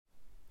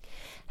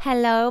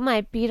Hello,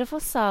 my beautiful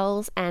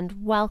souls,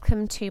 and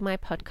welcome to my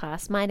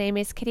podcast. My name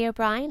is Kitty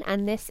O'Brien,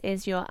 and this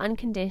is your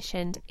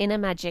Unconditioned Inner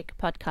Magic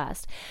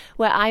podcast,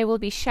 where I will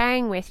be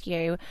sharing with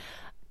you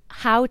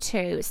how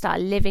to start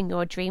living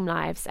your dream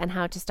lives and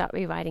how to start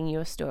rewriting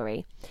your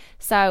story.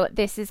 So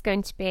this is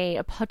going to be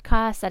a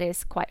podcast that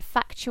is quite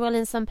factual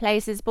in some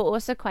places, but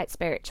also quite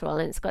spiritual,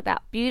 and it's got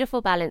that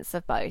beautiful balance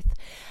of both.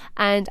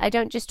 And I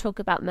don't just talk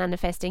about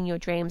manifesting your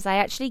dreams, I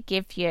actually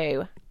give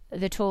you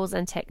the tools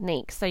and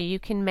techniques so you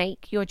can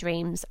make your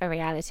dreams a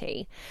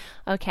reality.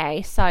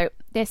 Okay, so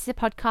this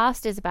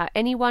podcast is about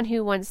anyone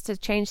who wants to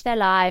change their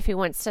life, who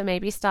wants to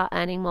maybe start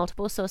earning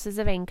multiple sources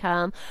of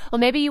income, or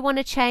maybe you want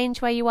to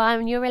change where you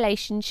are in your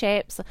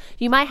relationships.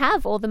 You might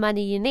have all the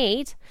money you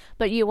need,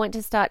 but you want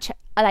to start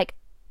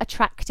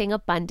attracting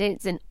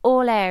abundance in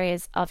all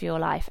areas of your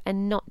life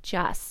and not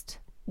just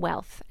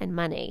wealth and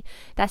money.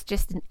 That's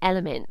just an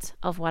element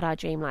of what our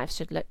dream life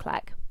should look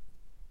like.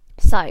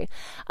 So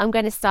I'm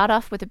going to start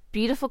off with a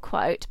beautiful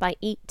quote by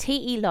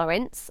T.E.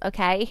 Lawrence,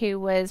 okay, who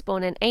was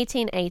born in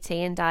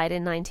 1880 and died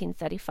in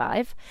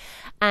 1935.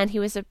 And he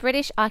was a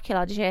British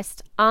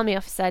archaeologist, army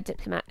officer,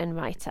 diplomat, and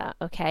writer,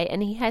 okay.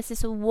 And he has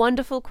this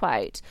wonderful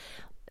quote,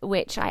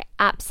 which I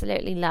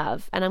absolutely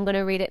love. And I'm going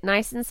to read it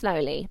nice and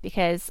slowly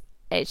because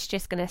it's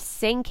just going to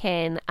sink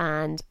in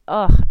and,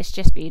 it's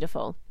just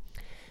beautiful.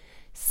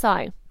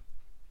 So,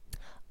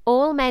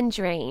 all men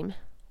dream,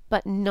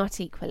 but not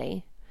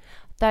equally.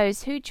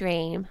 Those who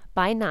dream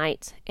by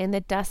night in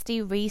the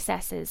dusty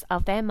recesses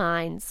of their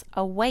minds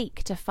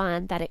awake to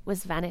find that it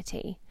was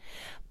vanity.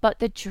 But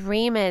the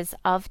dreamers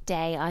of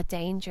day are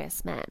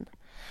dangerous men,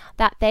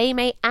 that they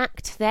may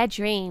act their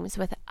dreams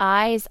with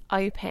eyes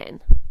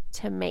open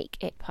to make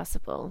it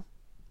possible.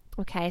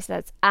 Okay, so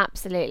that's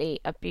absolutely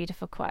a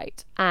beautiful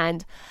quote.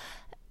 And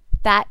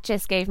that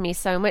just gave me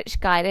so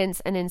much guidance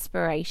and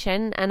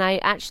inspiration. And I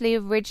actually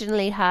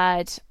originally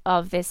heard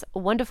of this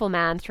wonderful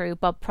man through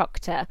Bob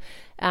Proctor,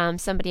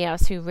 somebody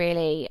else who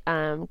really,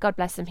 God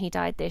bless him, he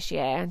died this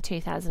year in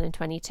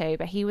 2022,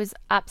 but he was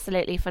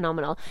absolutely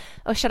phenomenal.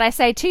 Or should I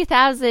say he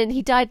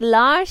died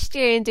last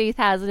year in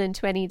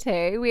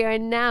 2022. We are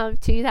now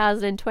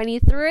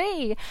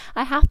 2023.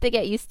 I have to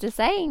get used to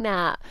saying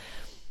that.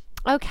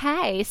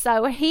 Okay,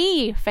 so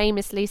he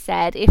famously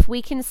said, if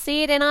we can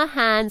see it in our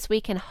hands, we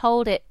can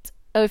hold it.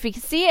 Or if we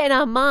can see it in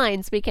our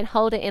minds, we can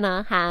hold it in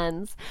our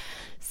hands.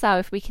 So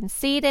if we can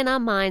see it in our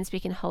minds, we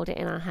can hold it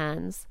in our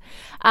hands.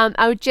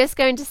 I was just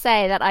going to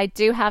say that I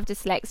do have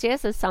dyslexia,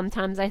 so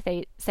sometimes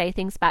I say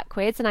things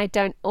backwards and I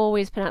don't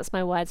always pronounce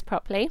my words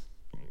properly.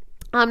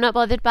 I'm not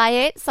bothered by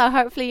it, so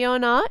hopefully you're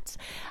not.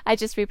 I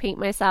just repeat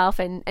myself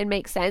and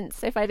make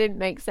sense if I didn't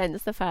make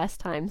sense the first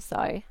time.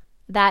 So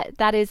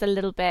that is a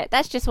little bit,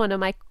 that's just one of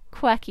my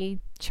quirky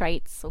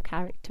traits or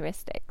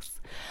characteristics.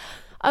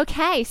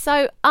 Okay,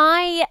 so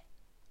I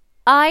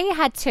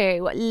had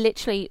to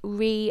literally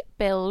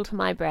rebuild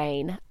my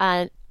brain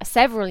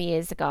several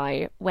years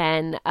ago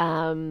when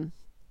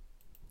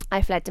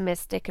I fled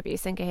domestic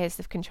abuse and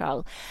coercive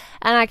control.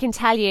 And I can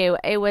tell you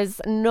it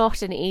was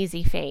not an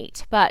easy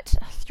feat, but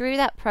through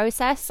that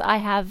process I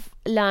have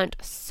learned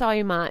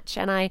so much,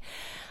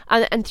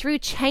 and through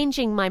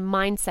changing my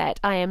mindset,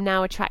 I am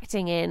now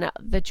attracting in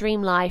the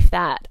dream life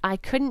that I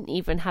couldn't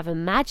even have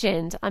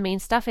imagined. I mean,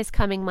 stuff is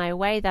coming my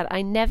way that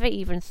I never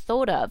even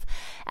thought of,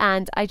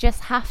 and I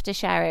just have to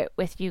share it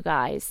with you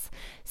guys.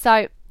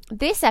 So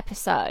this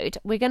episode,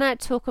 we're going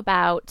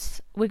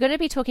to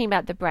be talking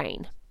about the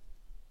brain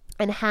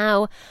and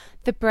how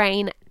the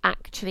brain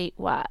actually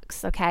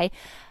works, okay?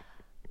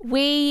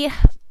 We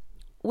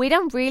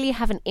don't really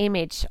have an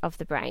image of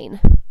the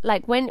brain.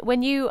 Like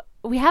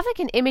we have like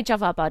an image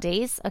of our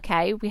bodies,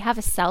 okay? We have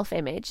a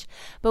self-image.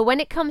 But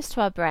when it comes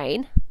to our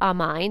brain, our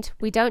mind,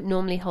 we don't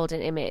normally hold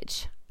an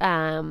image.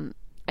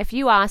 If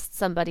you asked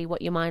somebody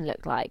what your mind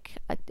looked like,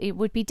 it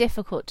would be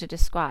difficult to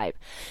describe.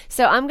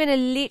 So I'm going to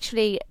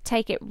literally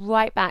take it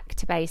right back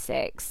to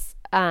basics.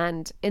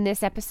 And in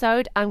this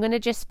episode, I'm going to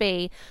just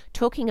be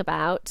talking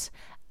about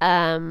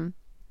the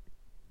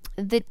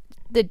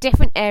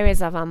different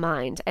areas of our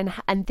mind,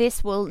 and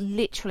this will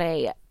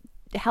literally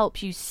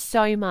help you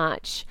so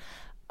much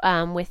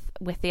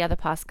with the other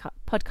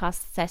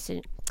podcast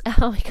session.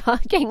 Oh my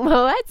god, getting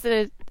my words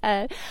in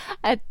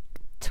a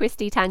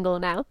twisty tangle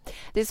now.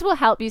 This will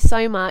help you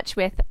so much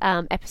with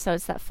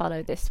episodes that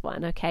follow this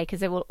one, okay?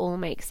 Because it will all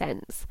make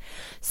sense.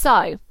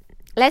 So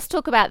let's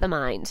talk about the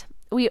mind.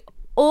 We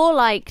all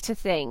like to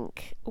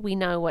think we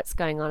know what's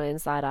going on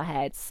inside our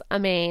heads. I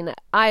mean,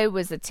 I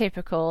was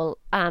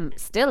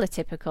still a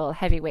typical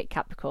heavyweight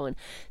Capricorn.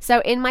 So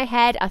in my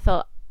head, I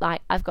thought,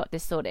 like, I've got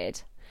this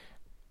sorted.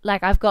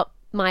 Like, I've got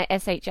my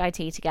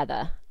SHIT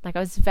together. Like, I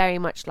was very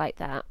much like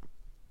that.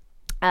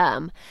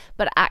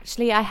 But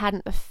actually, I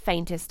hadn't the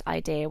faintest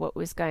idea what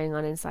was going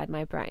on inside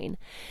my brain.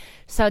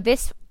 So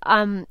this,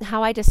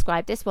 how I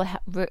describe this will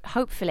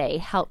hopefully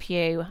help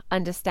you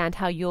understand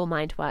how your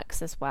mind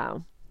works as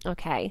well.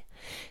 Okay,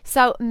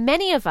 so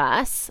many of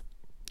us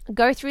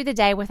go through the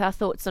day with our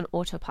thoughts on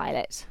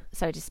autopilot,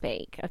 so to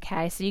speak.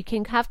 Okay, so you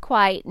can have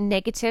quite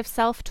negative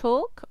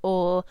self-talk,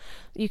 or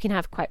you can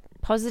have quite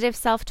positive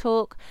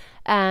self-talk,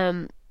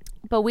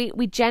 but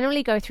we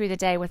generally go through the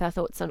day with our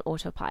thoughts on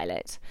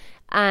autopilot.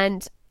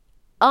 And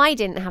I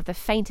didn't have the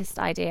faintest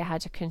idea how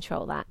to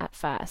control that at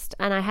first.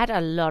 And I had a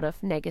lot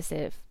of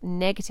negative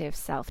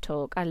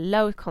self-talk, a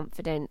low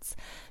confidence,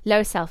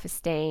 low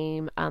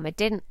self-esteem. I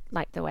didn't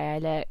like the way I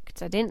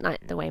looked. I didn't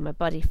like the way my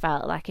body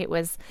felt. Like it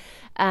was,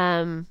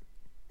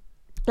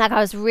 like I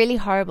was really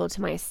horrible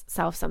to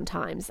myself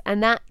sometimes.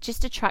 And that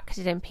just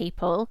attracted in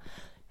people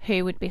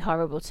who would be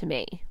horrible to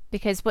me,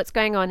 because what's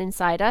going on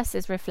inside us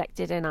is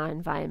reflected in our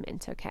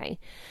environment, okay?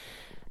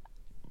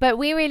 But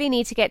we really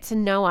need to get to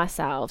know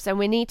ourselves, and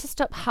we need to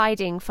stop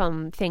hiding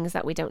from things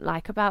that we don't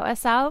like about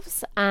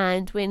ourselves,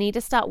 and we need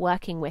to start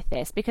working with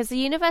this, because the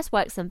universe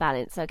works in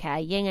balance, okay?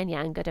 Yin and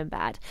yang, good and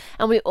bad.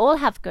 And we all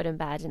have good and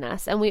bad in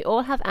us, and we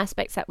all have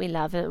aspects that we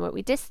love and what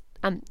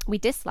we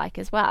dislike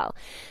as well.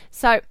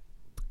 So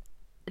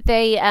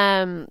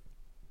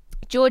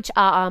George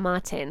R.R.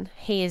 Martin,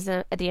 he is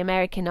the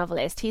American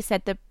novelist, he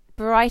said the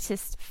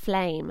brightest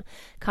flame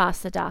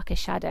casts the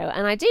darkest shadow.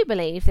 And I do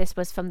believe this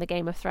was from the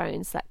Game of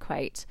Thrones, that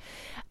quote.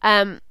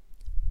 And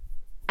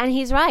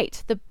he's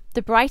right.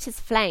 The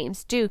brightest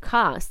flames do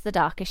cast the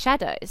darkest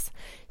shadows.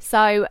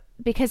 So,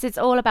 because it's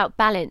all about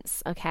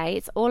balance, okay?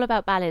 It's all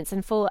about balance,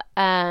 and for,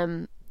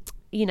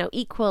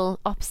 equal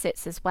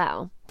opposites as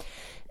well.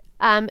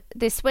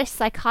 The Swiss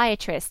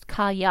psychiatrist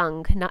Carl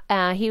Jung,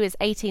 he was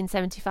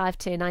 1875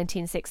 to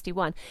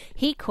 1961.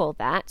 He called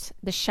that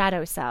the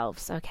shadow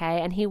selves, okay?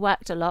 And he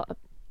worked a lot.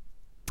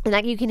 And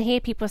like you can hear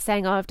people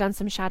saying, "Oh, I've done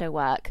some shadow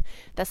work."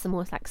 That's the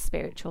more like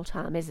spiritual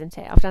term, isn't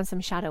it? I've done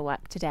some shadow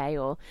work today,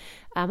 or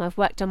I've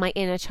worked on my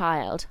inner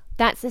child.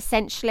 That's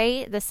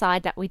essentially the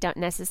side that we don't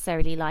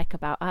necessarily like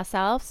about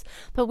ourselves,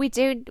 but we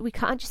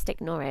can't just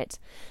ignore it.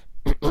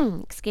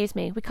 Excuse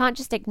me, we can't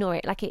just ignore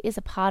it. Like, it is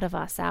a part of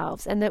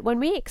ourselves, and that when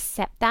we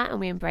accept that and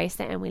we embrace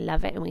it and we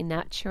love it and we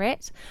nurture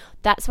it,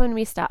 that's when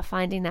we start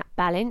finding that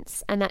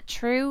balance and that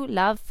true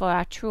love for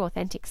our true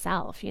authentic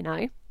self,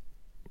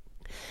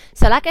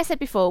 So like I said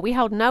before, we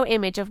hold no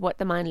image of what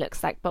the mind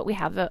looks like, but we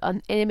have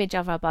an image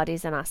of our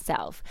bodies and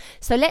ourselves.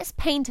 So let's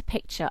paint a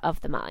picture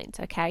of the mind,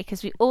 okay?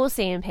 Because we all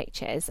see in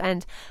pictures,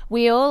 and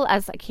we all,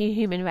 as like a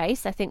human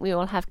race, I think we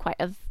all have quite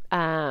a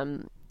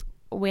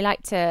we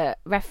like to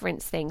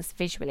reference things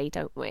visually,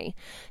 don't we?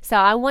 So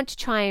I want to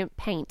try and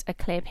paint a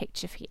clear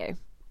picture for you.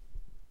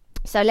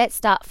 So let's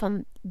start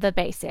from the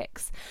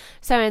basics.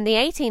 So in the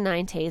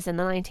 1890s and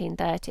the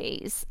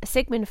 1930s,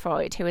 Sigmund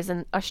Freud, who was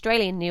an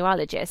Australian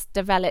neurologist,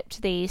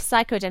 developed the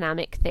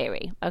psychodynamic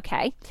theory,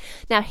 okay?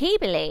 Now, he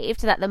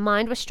believed that the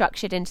mind was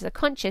structured into the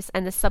conscious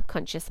and the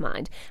subconscious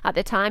mind. At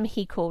the time,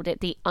 he called it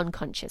the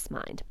unconscious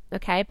mind,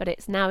 okay? But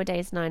it's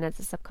nowadays known as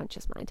the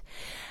subconscious mind.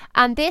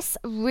 And this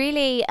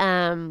really...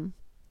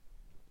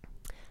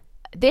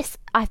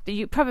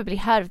 you probably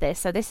heard of this,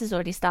 so this is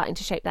already starting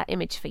to shape that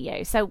image for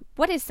you. So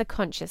what is the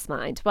conscious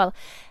mind? Well,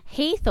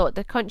 he thought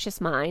the conscious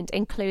mind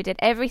included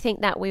everything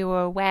that we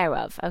were aware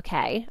of,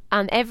 okay?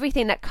 And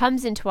everything that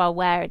comes into our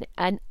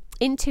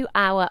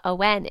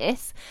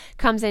awareness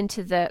comes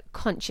into the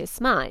conscious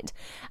mind.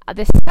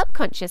 The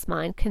subconscious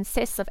mind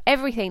consists of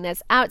everything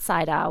that's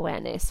outside our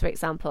awareness, for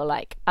example,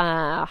 like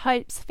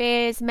hopes,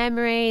 fears,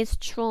 memories,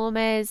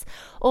 traumas,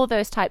 all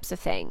those types of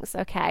things,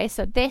 okay?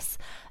 So this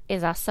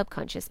is our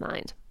subconscious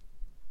mind.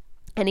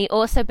 And he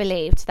also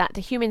believed that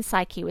the human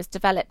psyche was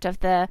developed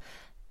of the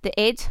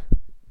id,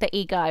 the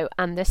ego,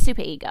 and the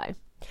superego.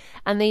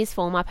 And these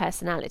form our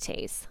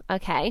personalities,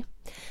 okay?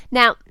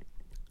 Now,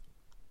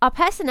 our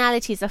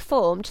personalities are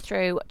formed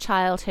through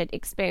childhood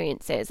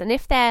experiences. And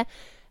if they're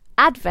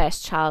adverse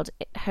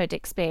childhood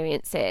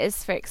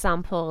experiences, for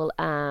example,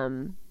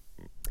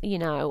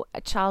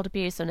 child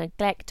abuse or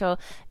neglect, or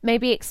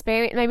maybe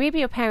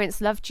your parents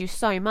loved you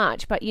so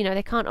much, but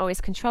they can't always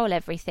control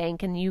everything,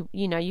 and you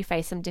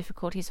face some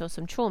difficulties or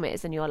some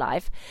traumas in your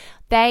life,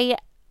 they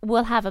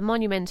will have a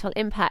monumental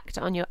impact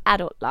on your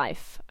adult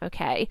life,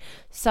 okay?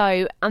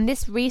 So, and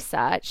this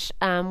research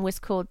was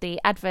called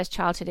the Adverse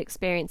Childhood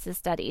Experiences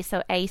Study,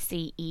 so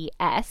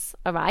ACES,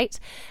 all right?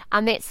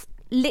 And it's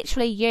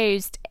literally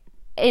used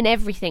in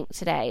everything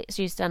today. It's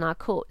used in our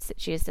courts,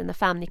 it's used in the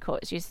family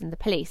court, it's used in the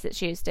police,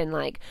 it's used in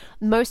like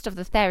most of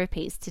the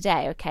therapies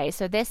today, okay?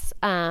 So this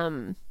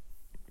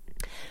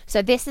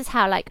is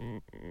how, like,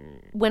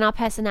 when our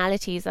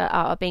personalities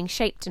are being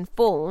shaped and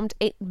formed,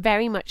 it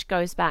very much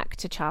goes back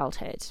to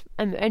childhood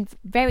and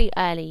very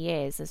early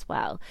years as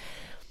well.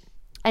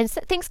 And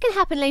so things can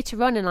happen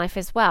later on in life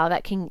as well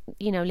that can,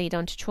 lead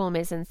on to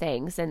traumas and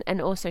things,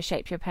 and also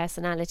shape your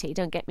personality,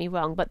 don't get me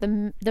wrong. But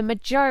the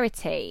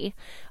majority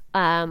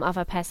of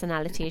our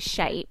personality is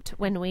shaped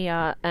when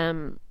we're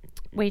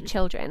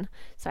children.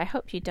 So I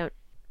hope you don't...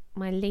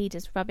 My lead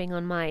is rubbing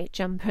on my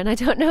jumper, and I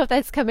don't know if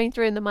that's coming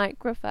through in the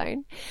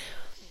microphone.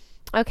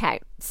 Okay,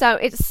 so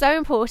it's so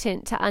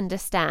important to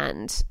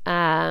understand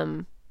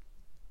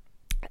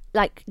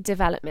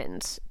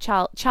development,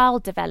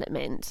 child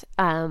development,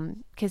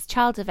 because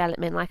child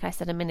development, like I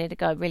said a minute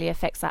ago, really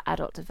affects our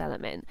adult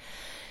development.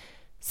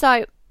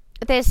 So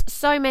there's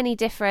so many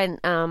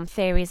different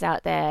theories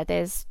out there.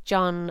 There's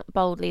John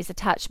Bowlby's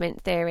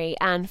attachment theory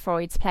and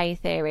Freud's play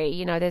theory.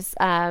 You know, there's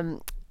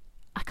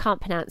I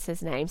can't pronounce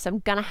his name, so I'm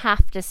gonna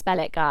have to spell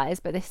it, guys,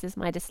 but this is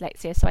my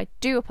dyslexia, so I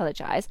do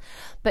apologize.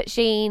 But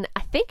Jean, I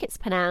think it's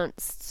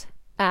pronounced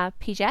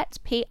Piaget,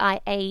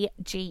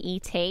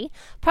 Piaget.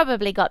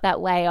 Probably got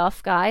that way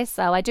off, guys,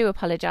 so I do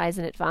apologize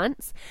in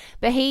advance.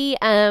 But he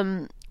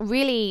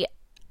really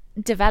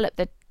developed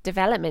the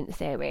development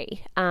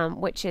theory,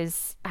 which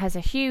has a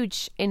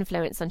huge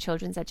influence on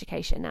children's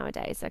education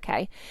nowadays.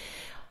 Okay.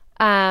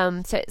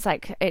 So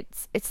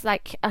it's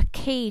like a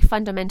key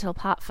fundamental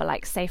part for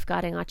like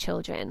safeguarding our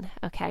children.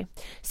 Okay,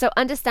 so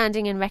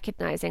understanding and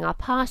recognizing our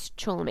past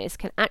traumas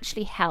can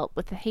actually help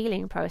with the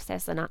healing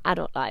process in our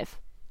adult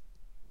life.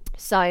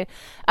 So,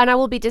 and I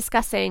will be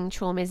discussing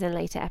traumas in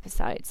later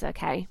episodes.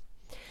 Okay.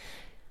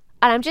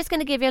 And I'm just going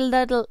to give you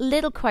a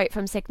little quote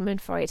from Sigmund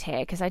Freud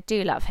here, because I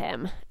do love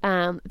him.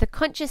 The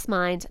conscious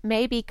mind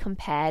may be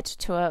compared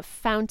to a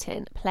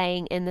fountain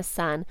playing in the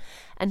sun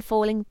and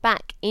falling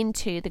back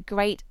into the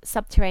great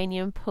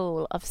subterranean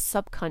pool of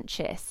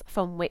subconscious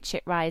from which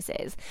it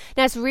rises.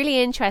 Now, it's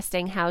really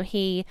interesting how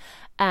he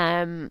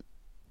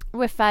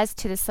refers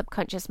to the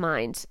subconscious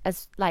mind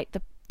as like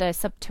the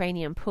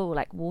subterranean pool,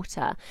 like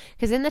water,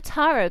 because in the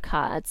tarot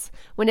cards,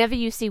 whenever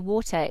you see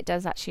water, it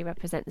does actually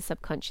represent the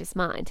subconscious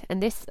mind,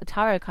 and this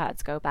tarot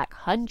cards go back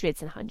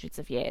hundreds and hundreds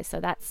of years, so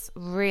that's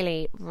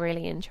really,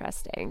 really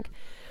interesting.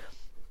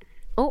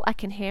 Oh, I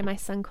can hear my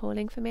son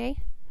calling for me.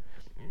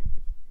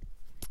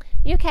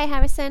 You okay,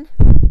 Harrison?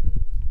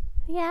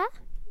 Yeah?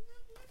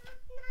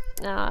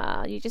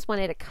 Ah, you just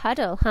wanted a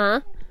cuddle, huh?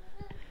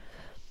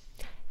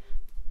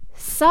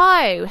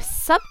 So,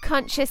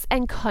 subconscious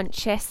and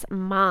conscious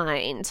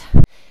mind.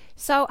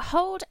 So,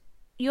 hold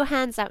your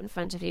hands out in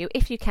front of you,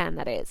 if you can,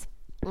 that is,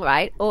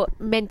 right? Or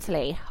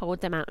mentally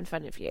hold them out in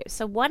front of you.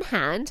 So, one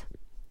hand,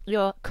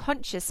 your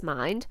conscious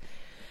mind,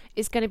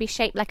 is going to be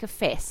shaped like a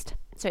fist.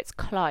 So, it's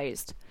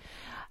closed.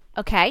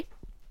 Okay?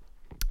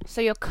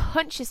 So, your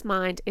conscious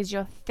mind is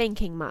your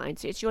thinking mind.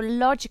 So, it's your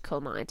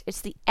logical mind.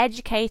 It's the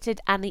educated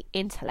and the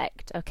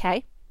intellect.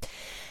 Okay?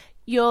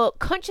 Your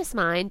conscious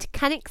mind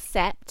can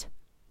accept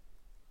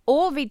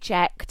or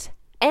reject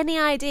any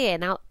idea.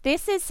 Now,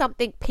 this is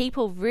something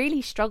people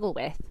really struggle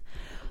with.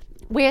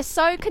 We're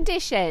so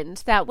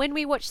conditioned that when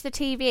we watch the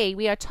TV,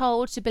 we are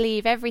told to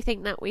believe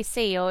everything that we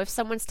see, or if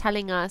someone's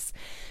telling us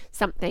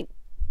something,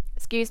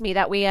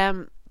 that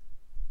we're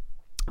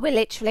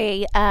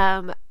literally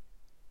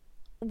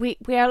we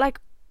are like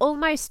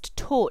almost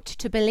taught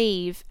to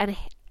believe and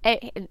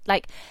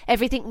like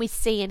everything we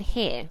see and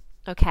hear.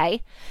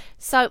 Okay,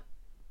 so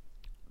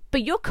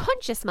but your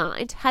conscious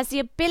mind has the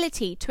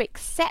ability to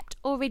accept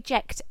or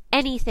reject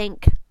anything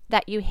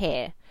that you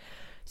hear.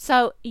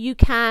 So you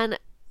can,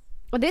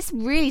 well, this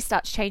really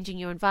starts changing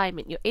your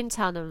environment, your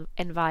internal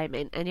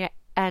environment,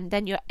 and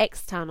then your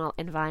external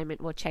environment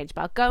will change.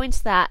 But I'll go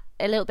into that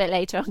a little bit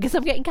later on, because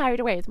I'm getting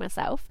carried away with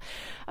myself.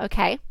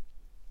 Okay.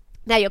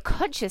 Now, your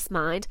conscious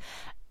mind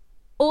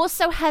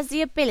also has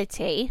the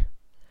ability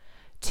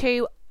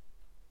to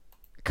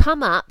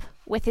come up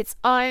with its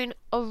own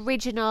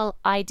original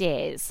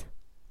ideas.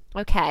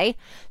 Okay,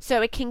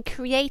 so it can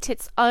create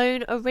its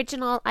own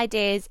original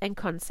ideas and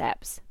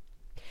concepts.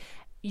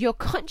 Your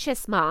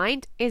conscious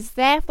mind is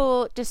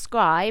therefore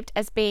described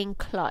as being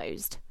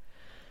closed.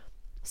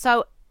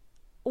 So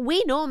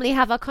we normally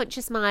have our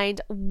conscious mind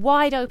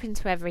wide open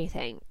to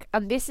everything.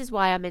 And this is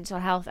why our mental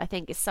health, I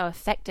think, is so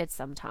affected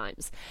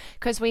sometimes.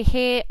 Because we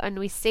hear and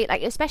we see,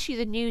 like, especially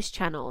the news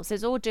channels,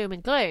 there's all doom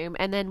and gloom.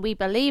 And then we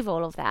believe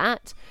all of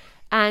that.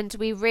 And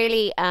we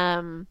really...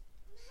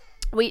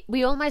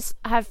 We almost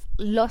have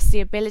lost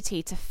the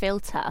ability to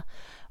filter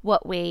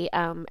what we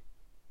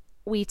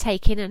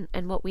take in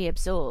and what we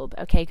absorb,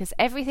 okay, because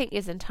everything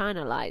is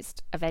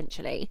internalized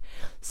eventually.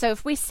 So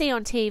if we see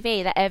on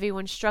TV that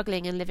everyone's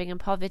struggling and living in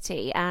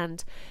poverty,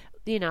 and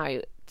you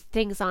know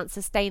things aren't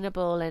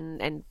sustainable,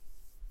 and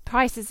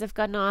prices have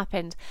gone up,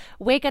 and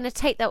we're going to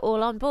take that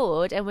all on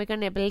board, and we're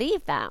going to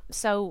believe that.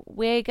 So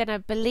we're going to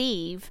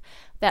believe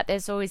that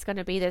there's always going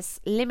to be this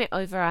limit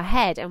over our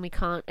head and we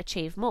can't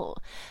achieve more.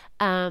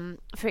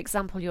 For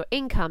example, your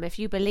income, if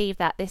you believe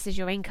that this is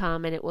your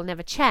income and it will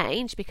never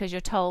change because you're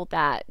told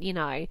that, you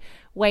know,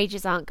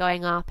 wages aren't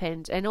going up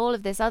and all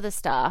of this other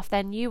stuff,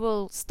 then you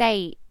will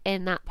stay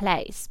in that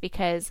place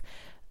because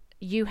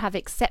you have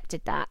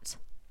accepted that.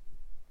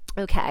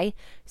 Okay,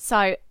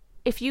 so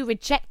if you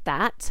reject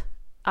that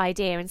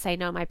idea and say,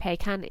 no, my pay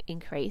can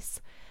increase,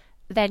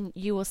 then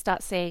you will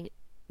start seeing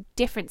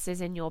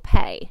differences in your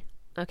pay.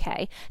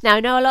 Okay, now I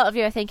know a lot of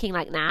you are thinking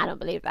like, nah, I don't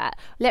believe that.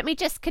 Let me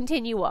just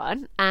continue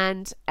on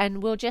and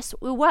we'll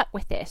work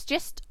with this.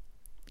 Just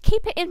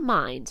keep it in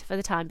mind for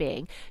the time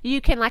being.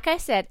 You can, like I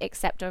said,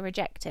 accept or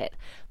reject it,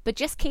 but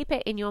just keep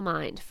it in your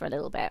mind for a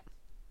little bit.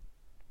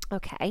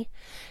 Okay,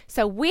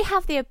 so we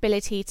have the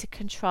ability to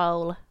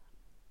control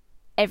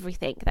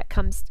everything that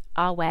comes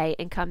our way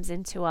and comes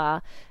into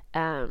our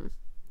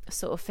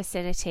sort of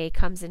vicinity,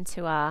 comes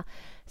into our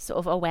sort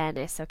of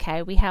awareness.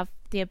 Okay, we have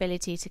the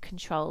ability to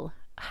control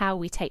how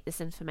we take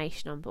this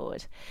information on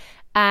board.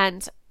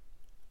 And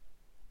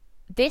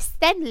this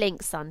then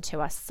links onto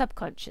our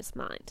subconscious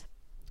mind.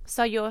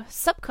 So your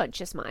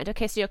subconscious mind,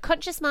 okay, so your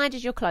conscious mind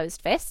is your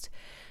closed fist,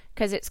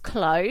 because it's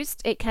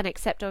closed, it can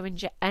accept or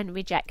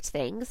reject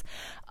things.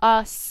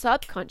 Our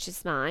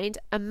subconscious mind,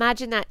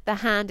 imagine that the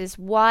hand is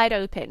wide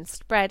open,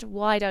 spread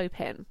wide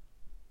open,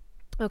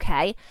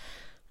 okay,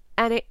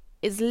 and it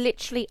is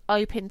literally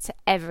open to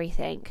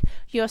everything.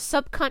 Your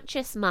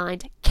subconscious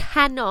mind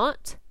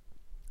cannot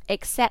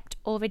accept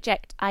or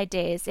reject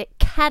ideas. It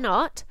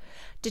cannot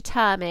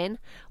determine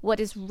what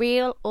is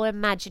real or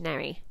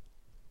imaginary.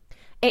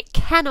 It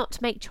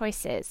cannot make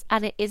choices,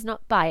 and it is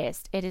not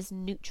biased. It is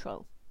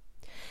neutral.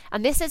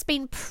 And this has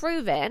been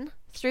proven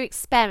through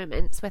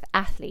experiments with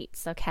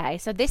athletes, okay?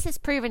 So this is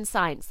proven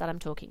science that I'm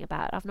talking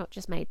about. I've not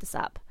just made this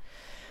up.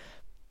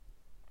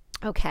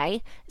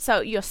 Okay,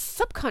 so your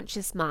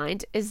subconscious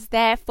mind is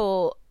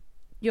therefore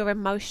your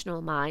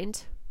emotional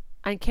mind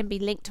and can be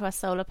linked to our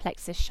solar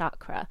plexus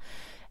chakra.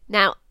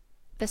 Now,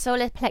 the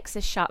solar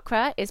plexus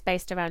chakra is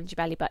based around your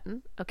belly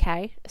button,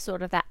 okay?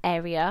 Sort of that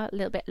area, a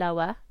little bit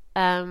lower.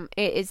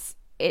 It's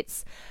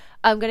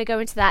I'm going to go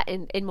into that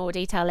in more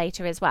detail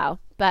later as well.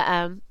 But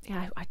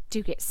I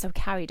do get so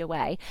carried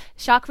away.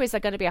 Chakras are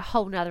going to be a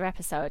whole nother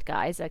episode,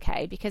 guys,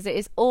 okay? Because it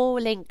is all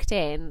linked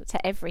in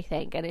to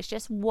everything. And it's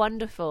just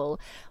wonderful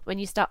when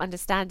you start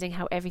understanding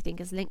how everything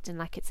is linked in,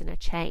 like it's in a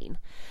chain.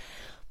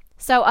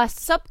 So our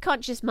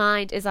subconscious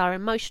mind is our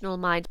emotional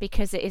mind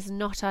because it is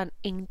not an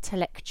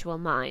intellectual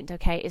mind,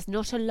 okay? It's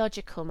not a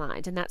logical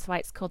mind. And that's why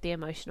it's called the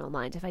emotional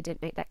mind, if I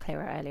didn't make that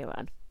clearer earlier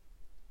on.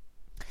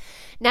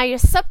 Now, your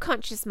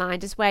subconscious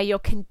mind is where your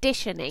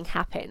conditioning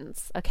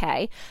happens,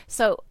 okay?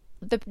 So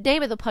the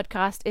name of the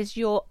podcast is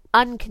Your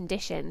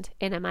Unconditioned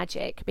Inner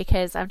Magic,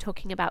 because I'm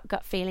talking about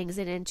gut feelings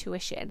and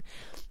intuition,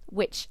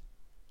 which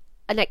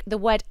like the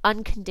word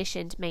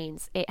unconditioned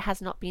means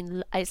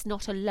it's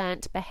not a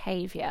learnt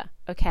behavior,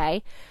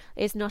 okay?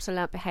 It's not a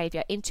learnt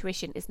behavior.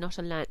 Intuition is not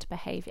a learnt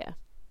behavior,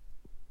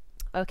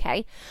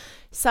 okay?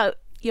 So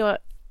your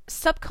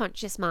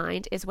subconscious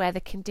mind is where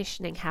the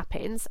conditioning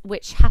happens,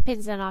 which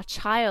happens in our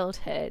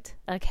childhood,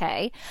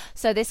 okay?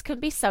 So this can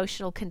be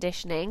social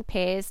conditioning,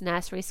 peers,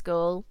 nursery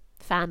school,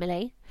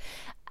 family,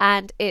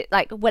 and it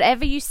like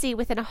whatever you see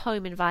within a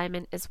home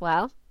environment as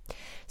well.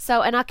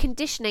 So, and our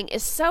conditioning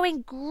is so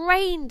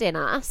ingrained in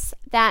us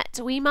that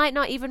we might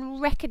not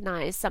even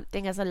recognize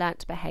something as a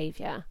learnt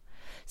behavior.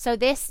 So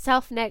this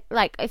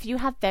like if you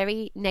have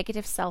very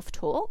negative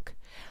self-talk,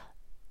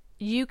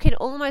 you can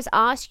almost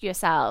ask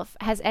yourself,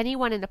 has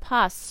anyone in the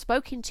past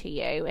spoken to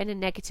you in a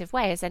negative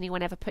way? Has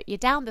anyone ever put you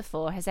down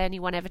before? Has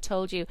anyone ever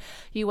told you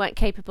you weren't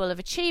capable of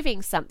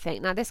achieving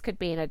something? Now, this could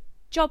be in a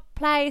job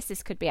place,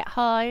 this could be at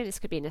home, this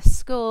could be in a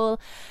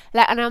school.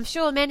 And I'm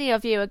sure many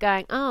of you are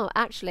going, oh,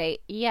 actually,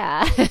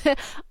 yeah,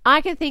 I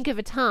can think of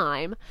a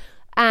time.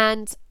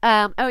 And,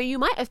 or you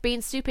might have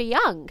been super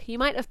young. You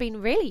might have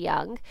been really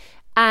young.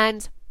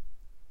 And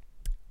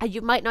you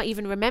might not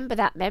even remember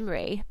that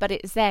memory, but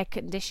it's there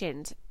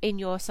conditioned in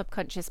your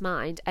subconscious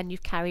mind, and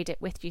you've carried it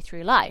with you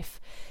through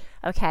life.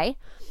 Okay,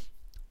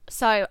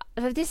 so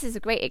this is a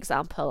great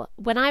example.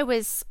 When I've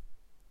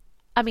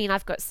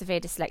got severe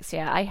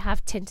dyslexia. I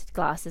have tinted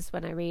glasses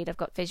when I read. I've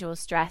got visual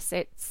stress.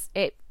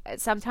 It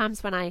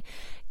sometimes when I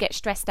get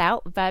stressed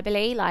out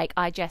verbally, like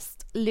I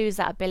just lose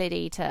that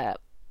ability to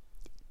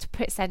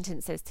put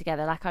sentences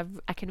together. Like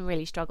I can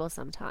really struggle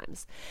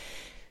sometimes.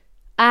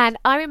 And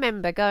I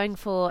remember going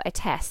for a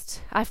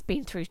test. I have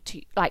been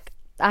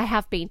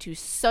to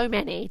so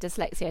many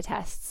dyslexia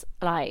tests.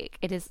 Like,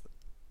 it is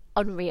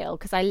unreal,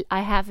 because I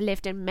have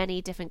lived in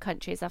many different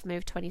countries. I've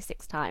moved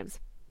 26 times.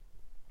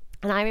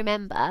 And I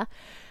remember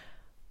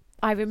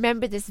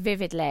this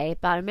vividly,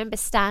 but I remember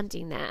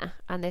standing there,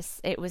 and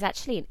it was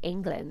actually in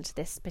England,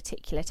 this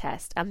particular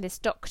test, and this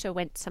doctor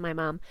went to my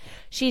mum.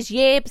 She's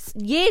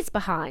years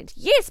behind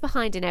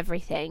in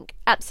everything,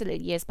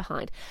 absolutely years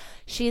behind.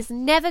 She's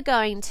never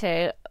going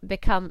to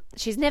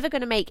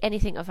make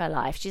anything of her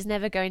life. She's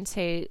never going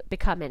to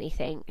become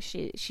anything.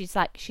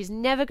 She's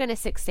never going to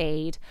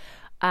succeed.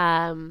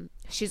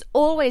 She's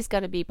always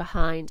going to be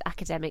behind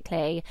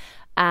academically,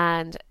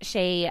 and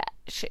she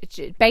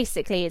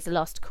basically is a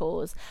lost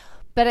cause.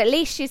 But at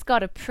least she's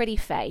got a pretty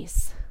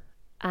face.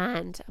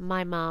 And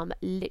my mum,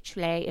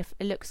 literally, if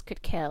looks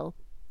could kill,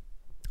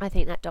 I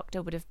think that doctor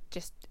would have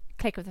just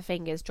click of the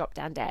fingers dropped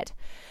down dead.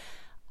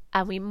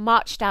 And we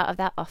marched out of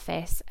that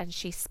office, and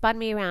she spun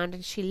me around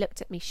and she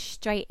looked at me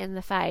straight in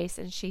the face,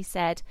 and she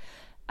said,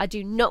 I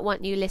do not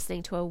want you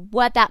listening to a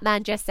word that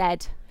man just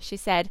said. She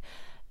said,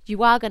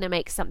 you are going to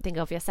make something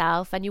of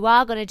yourself, and you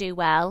are going to do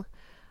well,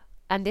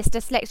 and this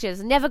dyslexia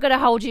is never going to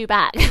hold you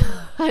back.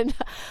 And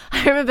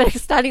I remember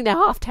standing there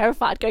half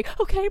terrified going,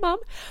 okay, mum.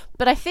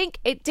 But I think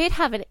it did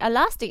have a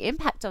lasting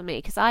impact on me,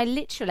 because I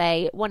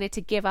literally wanted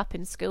to give up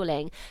in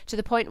schooling, to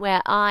the point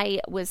where I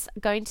was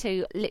going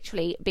to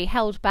literally be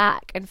held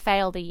back and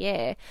fail the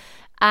year.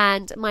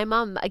 And my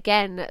mum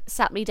again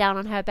sat me down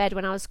on her bed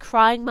when I was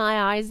crying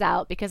my eyes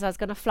out because I was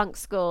going to flunk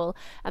school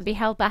and be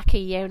held back a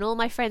year, and all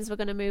my friends were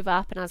going to move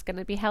up and I was going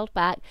to be held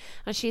back.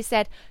 And she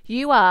said,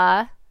 you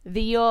are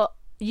the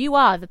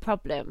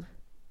problem.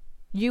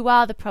 You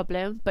are the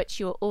problem, but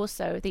you're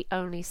also the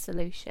only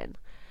solution.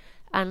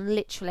 And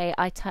literally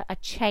I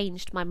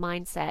changed my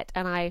mindset,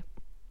 and I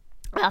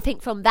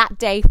think from that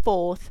day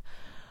forth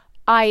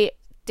I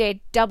did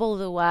double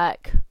the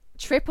work,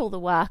 triple the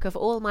work of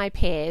all my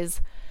peers.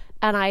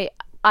 And I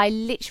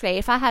literally,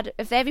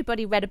 if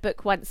everybody read a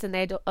book once and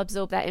they'd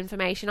absorbed that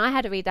information, I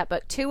had to read that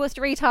book 2 or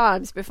 3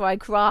 times before I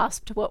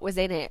grasped what was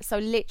in it. So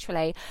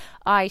literally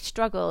I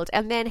struggled,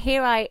 and then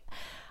here I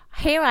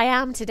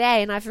am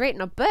today, and I've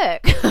written a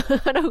book.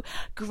 I know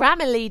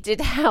Grammarly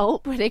did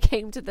help when it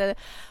came to the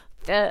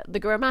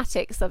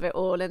grammatics of it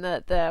all and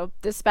the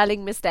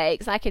spelling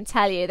mistakes. I can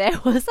tell you there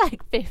was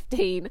like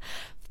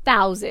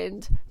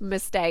 15,000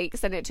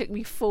 mistakes, and it took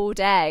me 4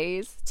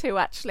 days to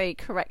actually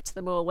correct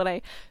them all when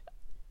I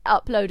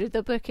uploaded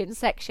the book in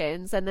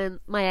sections. And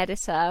then my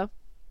editor,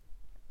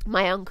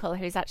 my uncle,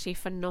 who's actually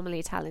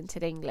phenomenally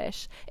talented in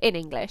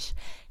English,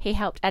 he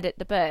helped edit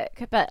the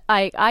book. But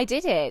I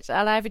did it,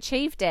 and I've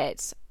achieved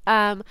it.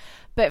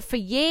 But for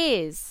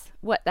years,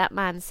 what that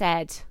man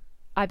said,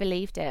 I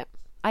believed it.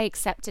 I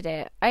accepted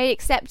it. I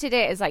accepted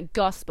it as like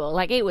gospel,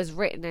 like it was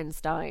written in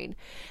stone.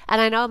 And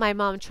I know my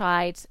mom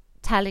tried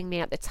telling me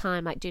at the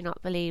time, like, do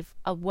not believe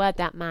a word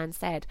that man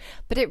said,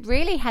 but it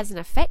really has an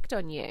effect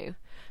on you.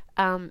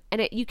 And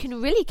you can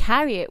really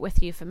carry it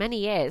with you for many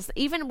years,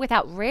 even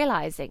without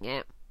realizing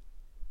it.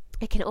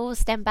 It can all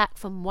stem back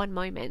from one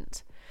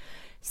moment.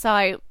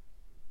 So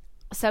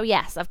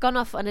yes, I've gone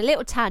off on a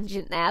little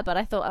tangent there, but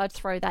I thought I'd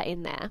throw that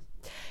in there.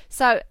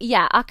 So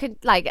yeah, I could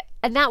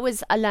and that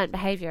was a learned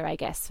behavior, I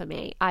guess, for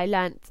me. I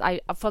learned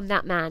from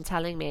that man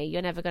telling me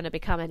you're never going to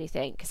become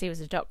anything, because he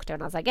was a doctor,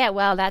 and I was like, yeah,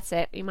 well, that's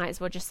it. You might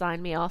as well just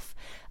sign me off.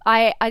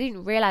 I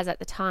didn't realize at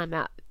the time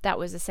that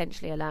was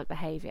essentially a learned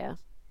behavior,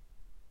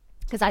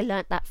 because I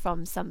learned that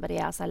from somebody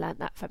else. I learned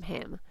that from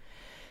him.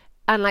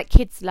 And like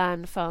kids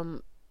learn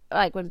from,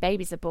 like when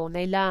babies are born,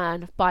 they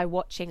learn by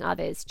watching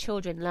others.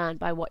 Children learn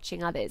by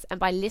watching others and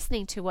by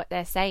listening to what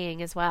they're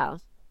saying as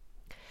well.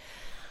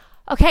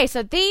 Okay,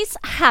 so these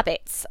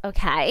habits,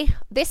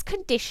 this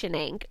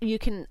conditioning,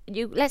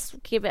 let's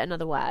give it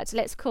another word.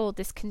 Let's call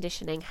this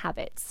conditioning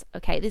habits.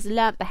 Okay, these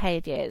learnt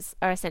behaviors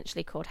are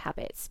essentially called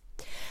habits.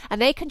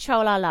 And they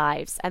control our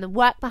lives and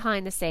work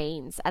behind the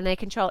scenes, and they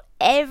control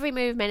every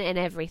movement and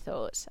every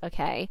thought,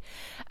 okay?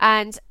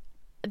 And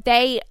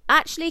they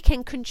actually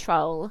can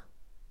control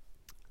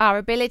our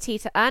ability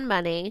to earn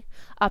money,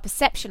 our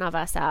perception of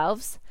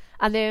ourselves,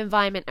 and the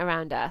environment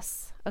around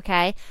us,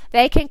 okay?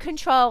 They can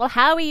control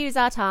how we use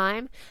our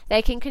time.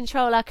 They can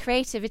control our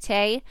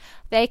creativity.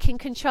 They can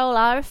control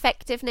our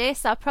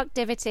effectiveness, our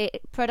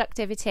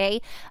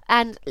productivity,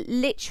 and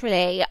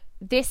literally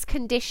this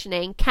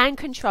conditioning can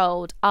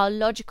control our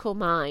logical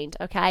mind,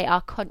 okay?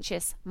 Our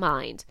conscious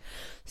mind.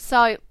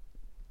 So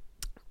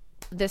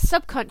the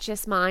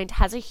subconscious mind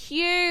has a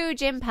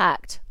huge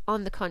impact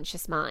on the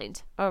conscious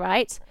mind, all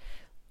right?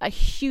 A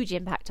huge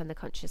impact on the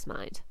conscious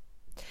mind.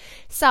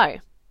 So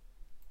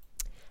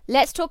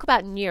let's talk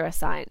about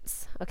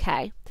neuroscience,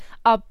 okay?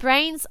 Our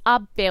brains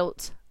are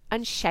built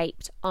and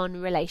shaped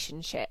on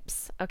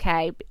relationships,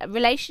 okay?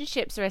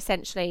 Relationships are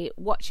essentially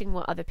watching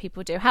what other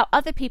people do, how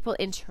other people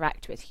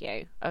interact with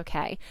you,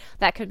 okay?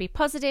 That can be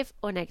positive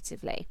or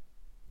negatively.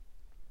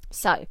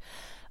 So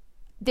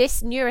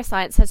this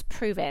neuroscience has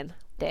proven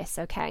this,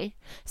 okay?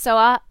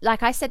 So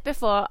like I said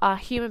before, our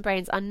human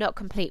brains are not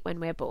complete when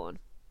we're born.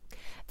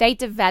 They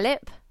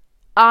develop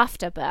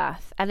after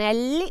birth, and they're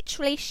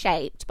literally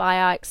shaped by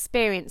our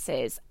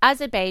experiences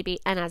as a baby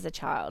and as a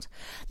child.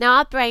 Now,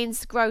 our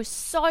brains grow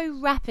so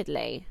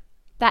rapidly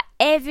that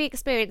every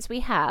experience we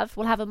have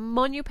will have a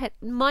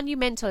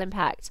monumental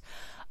impact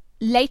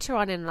later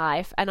on in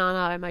life and on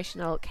our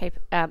emotional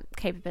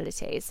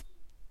capabilities.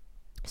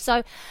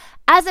 So,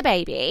 as a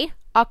baby,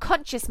 our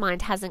conscious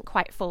mind hasn't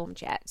quite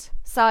formed yet.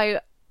 So,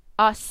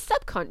 our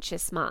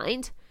subconscious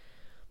mind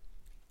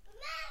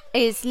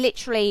is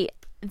literally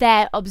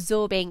there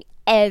absorbing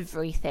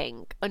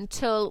everything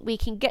until we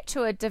can get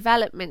to a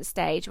development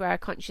stage where our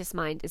conscious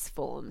mind is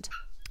formed.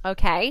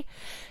 Okay,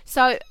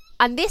 so,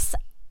 and this,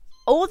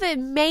 all the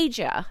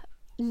major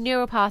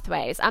neural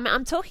pathways,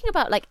 I'm talking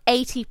about like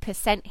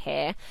 80%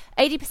 here.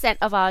 80%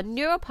 of our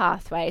neural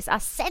pathways, our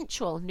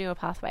central neural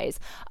pathways,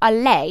 are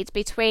laid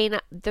between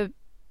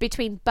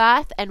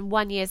birth and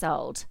 1 year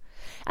old.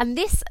 And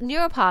this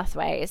neural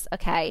pathways,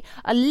 okay,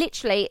 are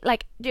literally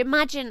like,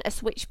 imagine a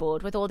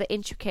switchboard with all the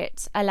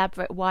intricate,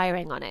 elaborate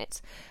wiring on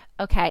it,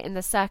 okay, and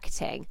the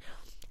circuiting.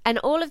 And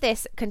all of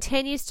this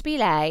continues to be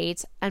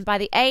laid, and by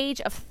the age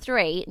of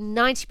 3,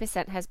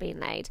 90% has been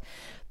laid.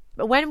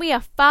 But when we are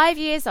 5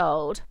 years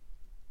old,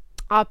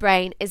 our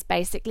brain is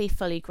basically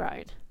fully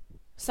grown.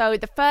 So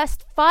the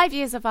first 5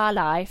 years of our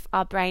life,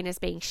 our brain is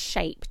being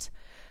shaped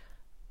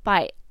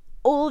by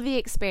all the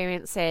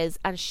experiences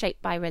and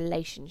shaped by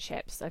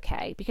relationships,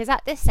 okay? Because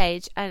at this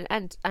age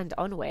and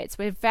onwards,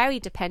 we're very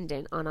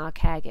dependent on our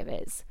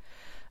caregivers,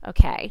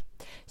 okay?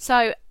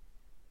 So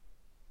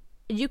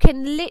you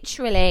can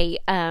literally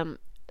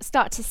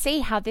start to see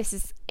how this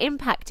is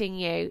impacting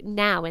you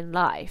now in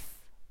life.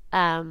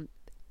 And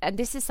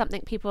this is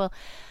something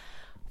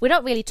we're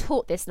not really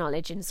taught this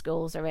knowledge in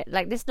schools, or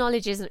this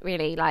knowledge isn't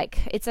really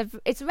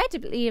it's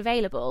readily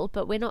available,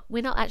 but we're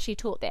not actually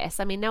taught this.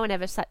 I mean, no one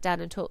ever sat down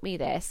and taught me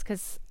this,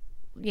 because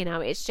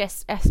it's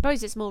just, I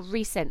suppose it's more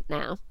recent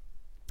now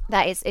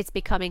that it's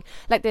becoming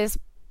there's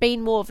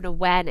been more of an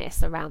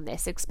awareness around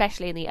this,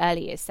 especially in the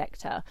early years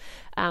sector,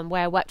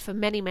 where I worked for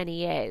many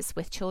years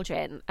with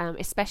children,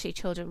 especially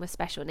children with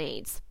special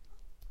needs.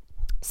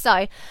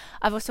 So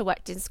I've also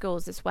worked in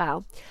schools as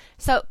well.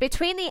 So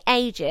between the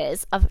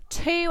ages of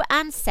 2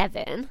 and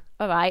 7,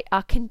 all right,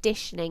 our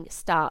conditioning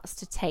starts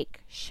to take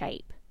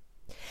shape.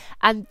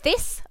 And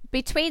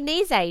between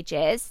these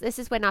ages, this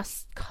is when our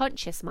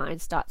conscious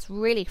mind starts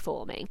really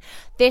forming.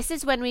 This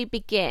is when we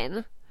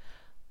begin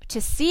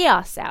to see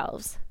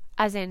ourselves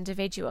as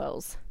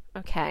individuals,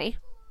 okay?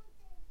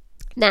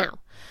 Now,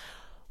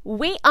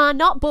 we are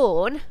not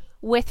born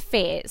with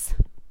fears.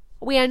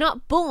 We are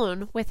not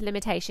born with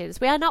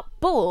limitations. We are not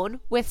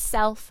born with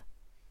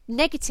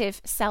negative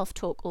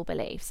self-talk or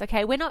beliefs.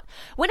 Okay, we're not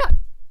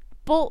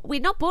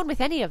born with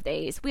any of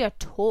these. We are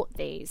taught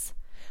these.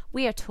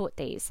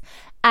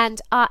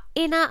 And our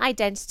inner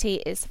identity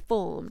is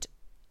formed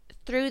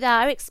through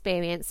our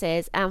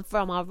experiences and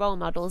from our role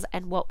models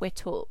and what we're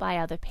taught by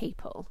other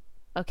people.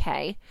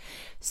 Okay,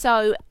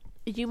 so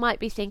you might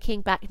be thinking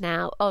back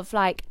now of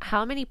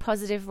how many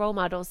positive role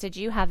models did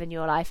you have in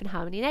your life and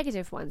how many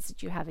negative ones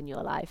did you have in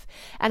your life,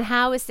 and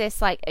how is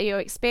this your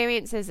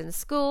experiences in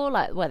school,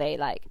 were they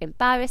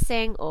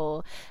embarrassing,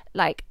 or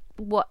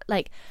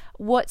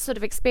what sort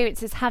of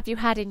experiences have you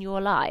had in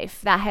your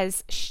life that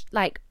has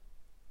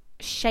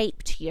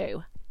shaped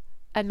you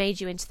and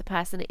made you into the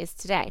person it is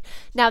today.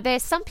 Now,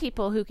 there's some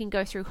people who can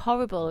go through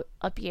horrible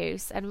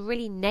abuse and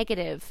really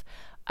negative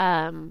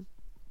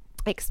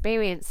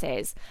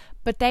experiences,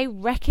 but they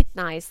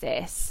recognize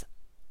this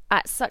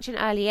at such an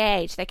early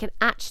age. They can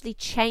actually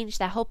change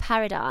their whole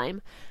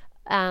paradigm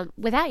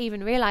without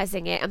even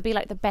realizing it, and be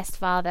the best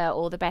father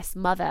or the best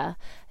mother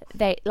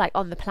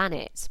on the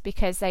planet,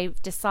 because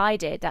they've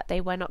decided that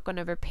they were not going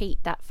to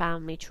repeat that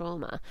family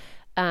trauma,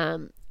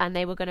 and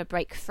they were going to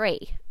break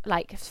free.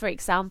 For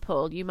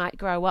example, you might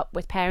grow up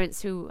with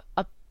parents who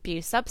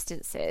abuse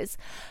substances,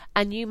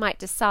 and you might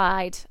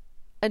decide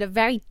at a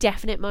very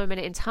definite moment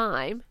in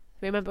time,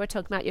 remember we're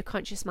talking about your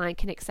conscious mind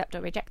can accept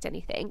or reject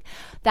anything,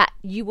 that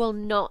you will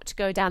not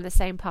go down the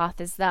same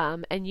path as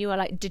them, and you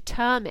are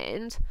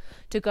determined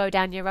to go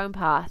down your own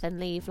path and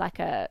leave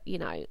a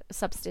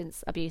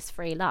substance abuse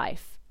free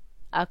life.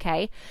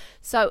 Okay,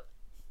 so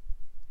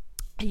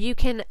you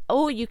can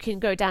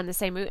go down the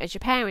same route as your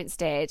parents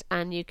did,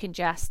 and you can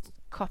just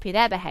copy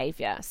their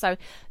behavior. So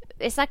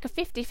it's a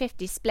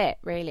 50-50 split,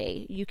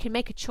 really. You can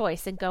make a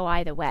choice and go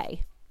either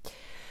way.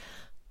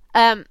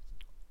 And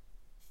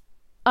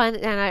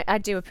I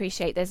do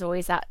appreciate there's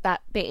always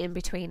that bit in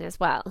between as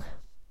well.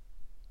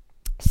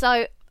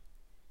 So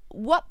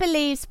what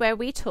beliefs were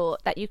we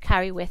taught that you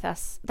carry with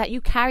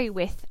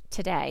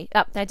today?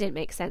 That didn't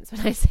make sense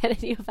when I said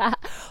any of that.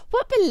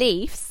 What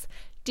beliefs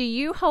do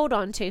you hold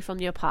on to from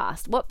your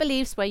past? What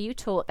beliefs were you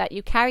taught that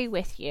you carry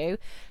with you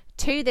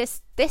to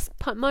this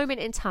moment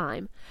in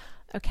time?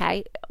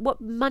 Okay,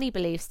 what money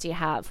beliefs do you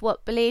have?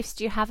 What beliefs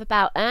do you have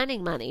about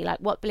earning money?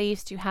 What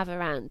beliefs do you have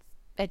around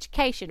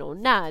education or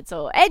nerds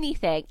or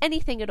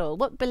anything at all?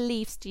 What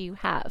beliefs do you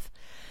have?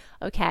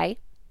 Okay,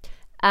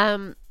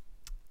 and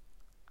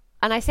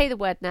I say the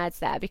word nerds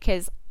there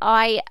because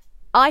I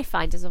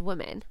find as a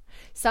woman,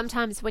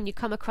 sometimes when you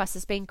come across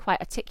as being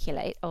quite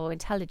articulate or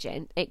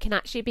intelligent, it can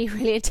actually be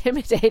really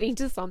intimidating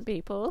to some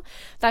people.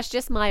 That's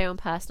just my own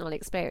personal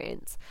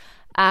experience.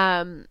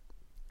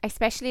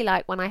 Especially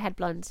when I had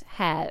blonde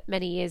hair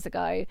many years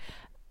ago,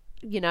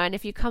 and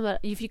if you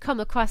come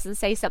across and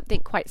say something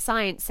quite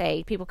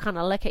sciencey, people kind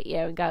of look at you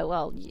and go,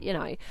 well,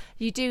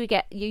 you do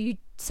get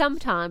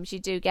sometimes you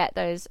do get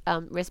those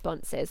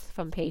responses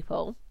from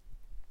people.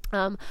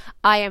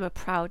 I am a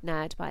proud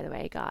nerd, by the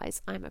way,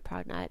 guys. I'm a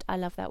proud nerd. I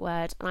love that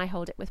word and I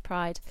hold it with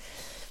pride.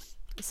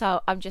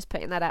 So I'm just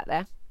putting that out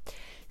there.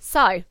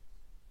 So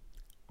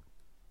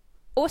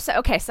also,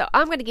 okay, so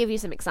I'm going to give you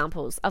some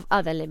examples of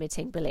other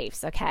limiting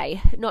beliefs,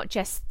 okay? Not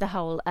just the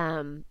whole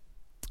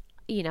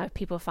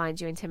people find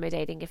you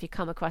intimidating if you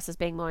come across as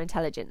being more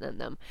intelligent than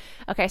them.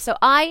 Okay, so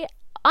I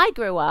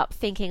grew up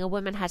thinking a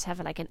woman had to have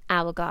an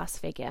hourglass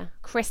figure,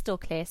 crystal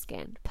clear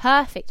skin,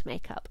 perfect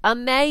makeup,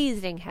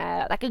 amazing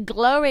hair, a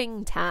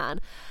glowing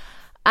tan.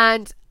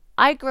 And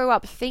I grew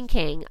up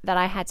thinking that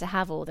I had to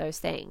have all those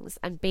things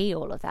and be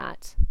all of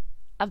that.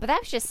 But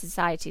that was just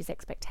society's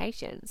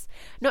expectations.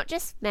 Not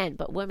just men,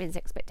 but women's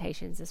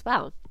expectations as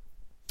well.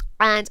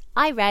 And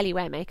I rarely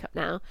wear makeup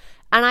now,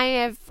 and I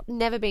have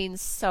never been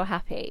so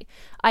happy.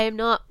 I am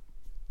not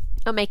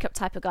a makeup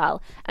type of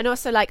girl, and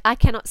also like I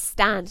cannot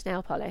stand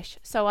nail polish,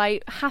 so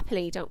I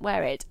happily don't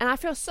wear it, and I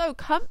feel so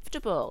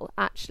comfortable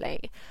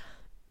actually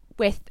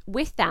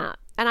with that.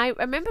 And I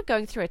remember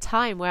going through a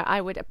time where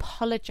I would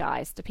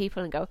apologize to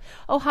people and go,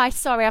 oh hi,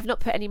 sorry, I've not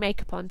put any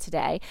makeup on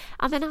today.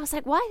 And then I was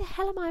like, why the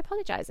hell am I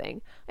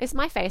apologizing? It's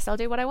my face, I'll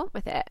do what I want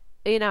with it,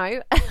 you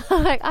know.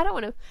 Like I don't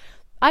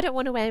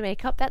want to wear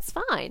makeup, that's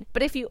fine.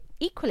 But if you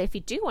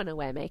do want to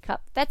wear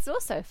makeup, that's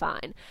also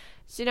fine.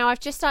 So, you know, I've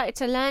just started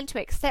to learn to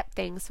accept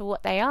things for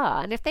what they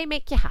are. And if they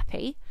make you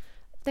happy,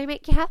 they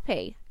make you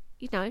happy.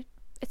 You know,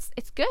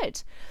 it's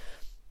good.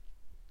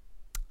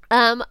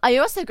 I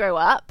also grew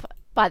up,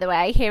 by the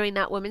way, hearing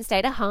that women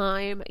stayed at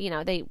home. You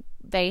know,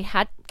 they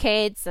had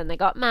kids and they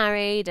got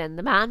married and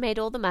the man made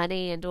all the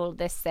money and all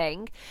this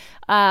thing.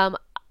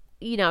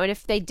 You know, and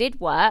if they did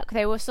work,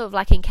 they were sort of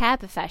like in care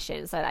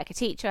professions, like a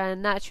teacher, a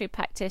nursery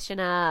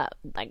practitioner,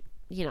 like,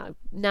 you know,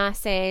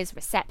 nurses,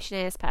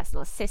 receptionists,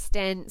 personal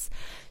assistants.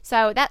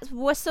 So that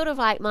was sort of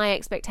like my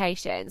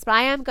expectations. But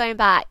I am going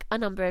back a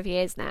number of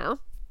years now.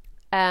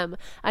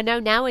 I know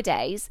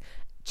nowadays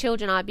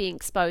children are being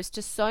exposed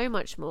to so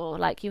much more.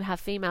 Like you have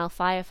female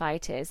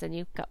firefighters and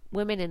you've got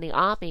women in the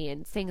army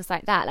and things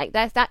like that. Like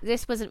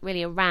this wasn't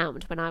really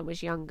around when I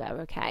was younger.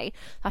 Okay,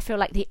 I feel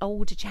like the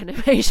older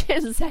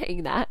generation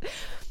saying that,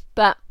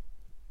 but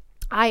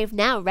I've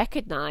now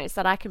recognized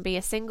that I can be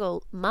a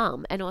single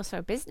mum and also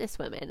a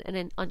businesswoman and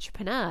an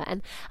entrepreneur.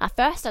 And at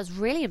first I was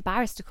really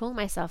embarrassed to call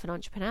myself an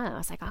entrepreneur. I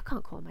was like, I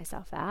can't call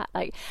myself that.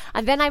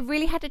 And then I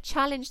really had to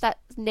challenge that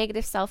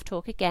negative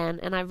self-talk again.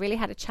 And I really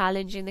had to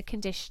challenge in the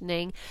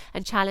conditioning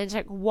and challenge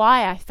like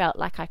why I felt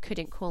like I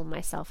couldn't call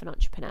myself an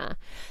entrepreneur.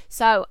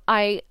 So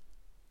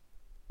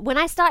when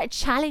I started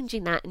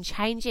challenging that and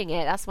changing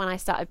it, that's when I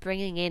started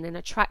bringing in and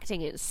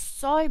attracting in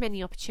so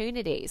many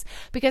opportunities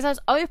because I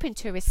was open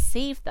to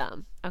receive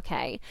them.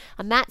 Okay.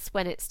 And that's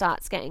when it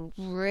starts getting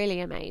really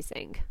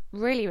amazing.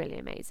 Really, really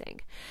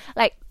amazing.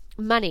 Like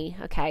money.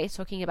 Okay.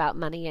 Talking about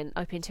money and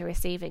open to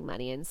receiving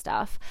money and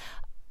stuff.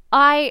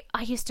 I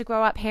used to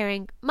grow up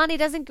hearing money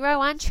doesn't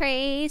grow on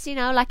trees, you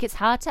know, like it's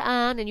hard to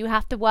earn and you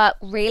have to work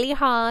really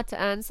hard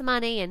to earn some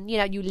money and, you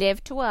know, you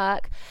live to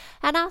work.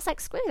 And I was like,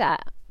 screw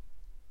that.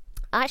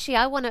 Actually,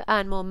 I want to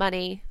earn more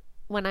money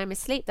when I'm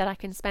asleep that I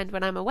can spend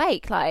when I'm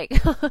awake.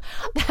 Like,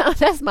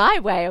 that's my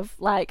way of,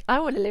 like, I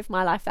want to live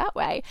my life that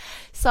way.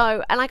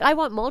 So, and like, I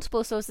want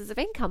multiple sources of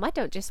income. I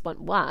don't just want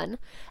one.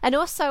 And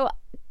also,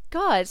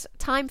 God,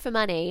 time for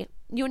money.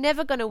 You're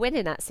never going to win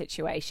in that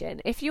situation.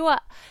 If you are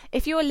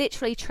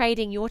literally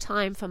trading your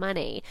time for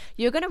money,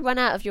 you're going to run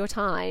out of your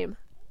time.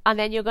 And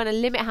then you're going to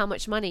limit how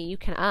much money you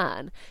can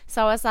earn.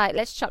 So I was like,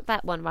 let's chuck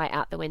that one right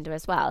out the window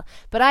as well.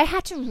 But I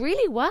had to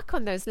really work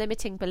on those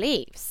limiting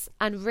beliefs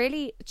and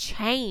really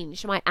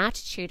change my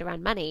attitude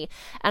around money.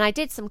 And I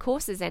did some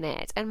courses in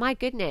it. And my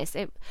goodness,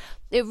 it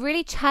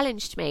really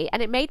challenged me.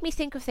 And it made me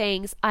think of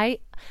things I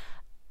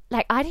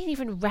didn't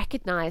even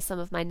recognize some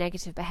of my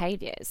negative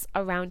behaviors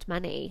around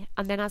money.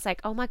 And then I was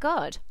like, oh my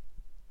God.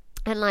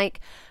 And like,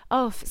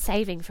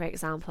 saving, for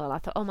example, I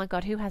thought, oh my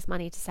God, who has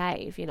money to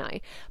save, you know?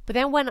 But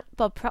then when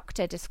Bob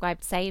Proctor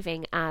described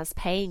saving as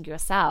paying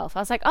yourself, I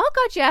was like, oh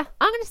God, yeah,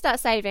 I'm going to start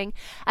saving.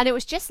 And it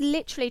was just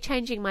literally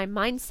changing my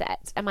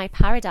mindset and my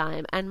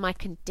paradigm and my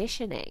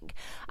conditioning.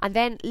 And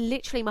then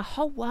literally my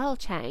whole world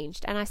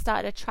changed and I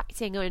started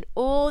attracting in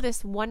all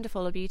this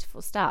wonderful and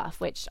beautiful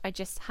stuff, which I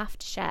just have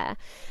to share,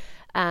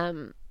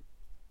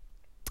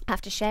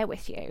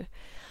 with you.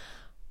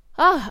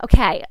 Oh,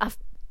 okay.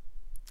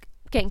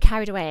 Getting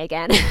carried away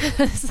again.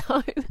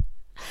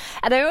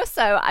 And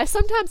I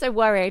sometimes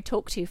worry I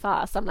talk too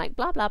fast. I'm like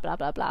blah blah blah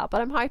blah blah, but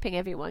I'm hoping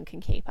everyone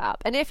can keep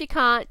up. And if you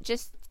can't,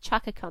 just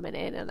chuck a comment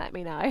in and let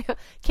me know.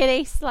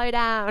 Kitty, slow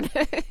down.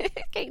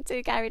 Getting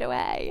too carried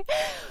away.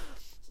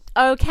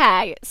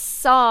 Okay,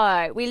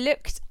 so we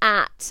looked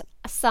at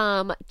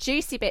some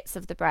juicy bits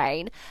of the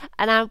brain,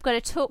 and I'm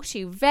going to talk to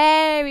you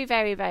very,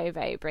 very, very,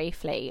 very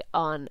briefly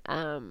on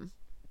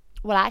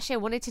well, actually I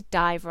wanted to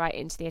dive right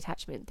into the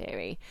attachment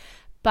theory.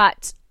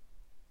 But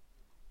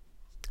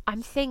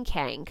I'm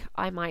thinking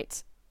like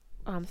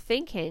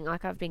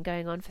I've been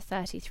going on for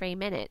 33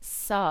 minutes.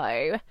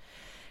 So.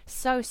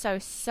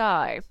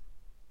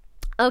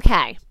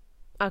 Okay.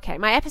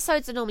 My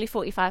episodes are normally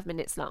 45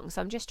 minutes long,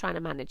 so I'm just trying to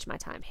manage my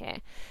time here.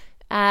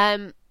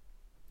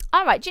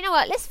 All right. Do you know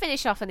what? Let's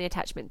finish off on the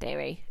attachment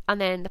theory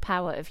and then the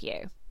power of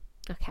you.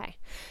 Okay.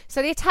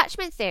 So the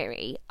attachment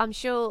theory, I'm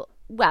sure.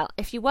 Well,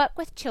 if you work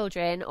with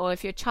children or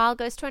if your child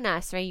goes to a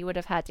nursery, you would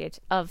have heard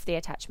of the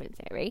attachment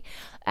theory.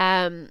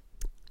 The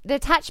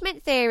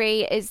attachment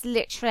theory is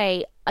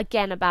literally,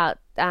 again, about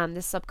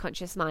the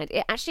subconscious mind.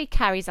 It actually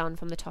carries on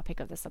from the topic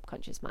of the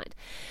subconscious mind.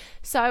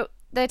 So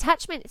the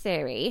attachment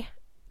theory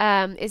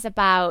is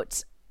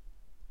about...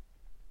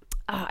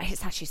 Oh,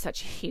 it's actually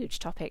such a huge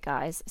topic,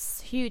 guys.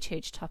 It's a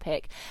huge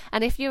topic.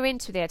 And if you're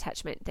into the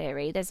attachment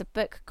theory, there's a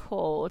book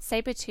called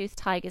Saber-Toothed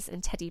Tigers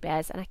and Teddy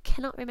Bears, and I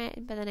cannot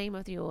remember the name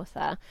of the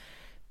author,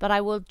 but I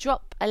will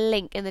drop a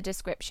link in the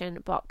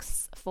description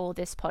box for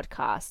this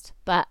podcast.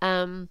 But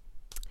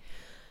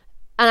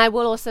And I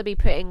will also be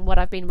putting what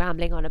I've been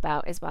rambling on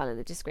about as well in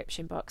the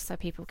description box so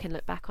people can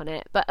look back on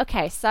it. But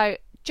okay, so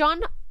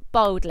John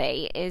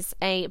Bowlby is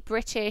a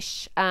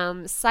British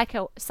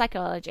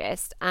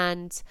psychologist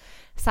and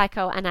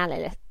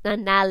psychoanalyst.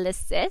 I'm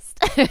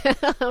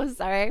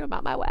sorry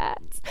about my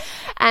words.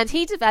 And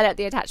he developed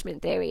the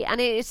attachment theory, and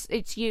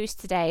it's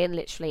used today in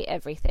literally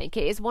everything.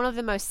 It is one of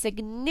the most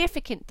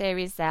significant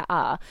theories there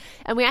are.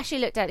 And we actually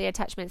looked at the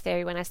attachment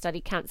theory when I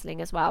studied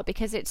counselling as well,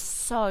 because it's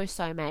so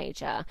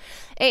major.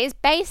 It is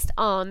based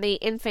on the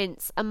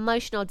infant's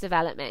emotional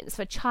development,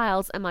 so a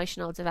child's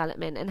emotional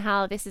development, and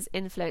how this is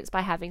influenced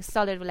by having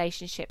solid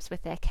relationships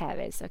with their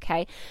carers.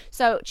 Okay,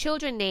 so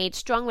children need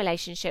strong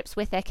relationships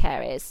with their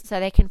carers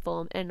so they can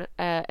form an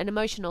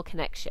emotional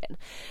connection.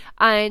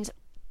 And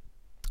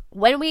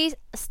when we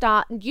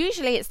start,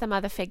 usually it's the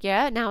mother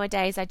figure.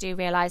 Nowadays I do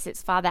realize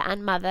it's father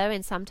and mother,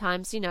 and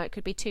sometimes, it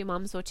could be two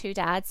mums or two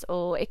dads,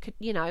 or it could,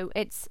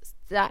 it's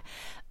that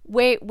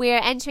we're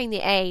entering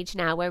the age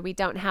now where we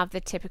don't have the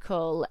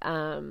typical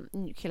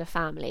nuclear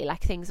family.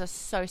 Like, things are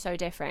so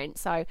different.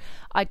 So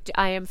I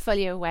am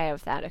fully aware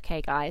of that.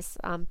 Okay, guys.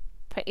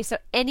 So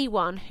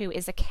anyone who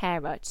is a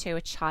carer to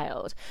a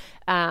child,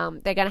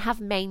 they're going to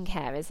have main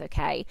carers,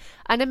 okay?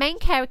 And a main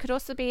carer could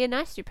also be a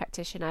nursery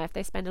practitioner if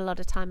they spend a lot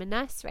of time in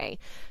nursery.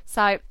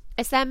 So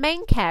it's their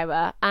main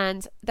carer,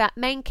 and that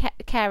main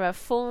carer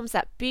forms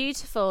that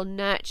beautiful,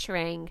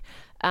 nurturing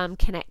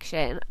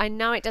connection. I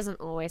know it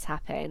doesn't always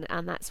happen,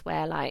 and that's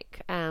where,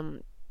 like,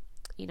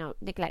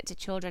 neglected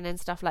children and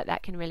stuff like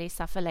that can really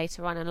suffer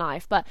later on in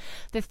life. But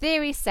the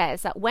theory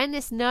says that when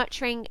this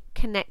nurturing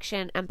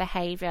connection and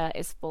behavior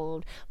is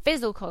formed,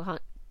 physical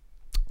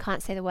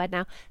contact,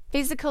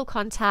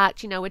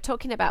 we're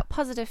talking about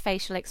positive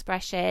facial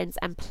expressions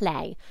and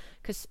play,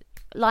 because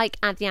like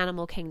at the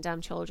animal kingdom,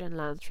 children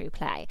learn through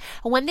play.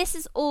 And when this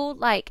is all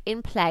like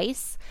in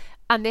place,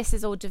 and this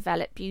is all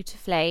developed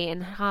beautifully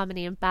in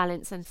harmony and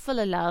balance and full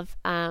of love,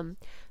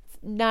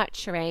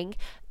 nurturing,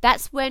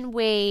 that's when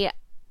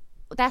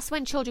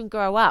children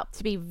grow up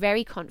to be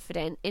very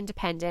confident,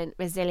 independent,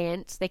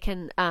 resilient. They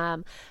can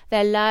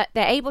they're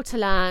able to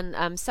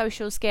learn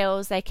social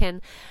skills. They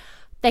can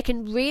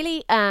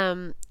really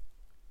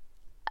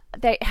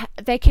they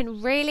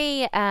can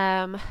really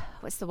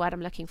what's the word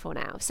I'm looking for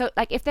now? So,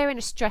 like, if they're in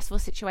a stressful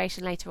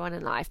situation later on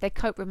in life, they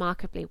cope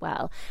remarkably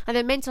well, and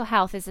their mental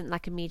health isn't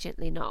like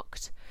immediately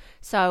knocked.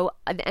 So,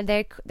 and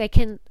they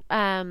can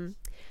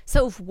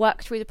sort of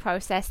work through the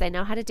process. They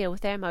know how to deal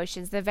with their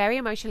emotions. They're very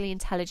emotionally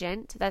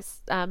intelligent.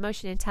 That's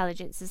emotional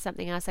intelligence is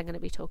something else I'm going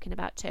to be talking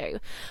about too.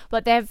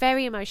 But they're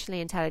very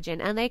emotionally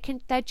intelligent, and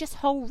they're just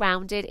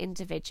whole-rounded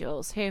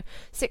individuals who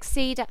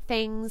succeed at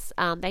things.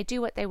 They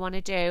do what they want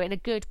to do in a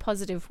good,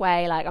 positive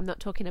way. Like, I'm not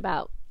talking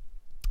about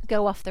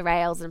go off the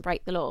rails and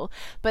break the law,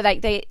 but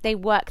like they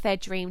work their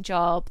dream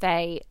job.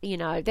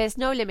 There's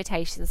no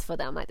limitations for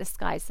them. Like, the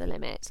sky's the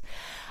limit.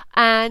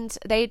 And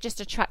they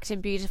just attract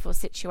in beautiful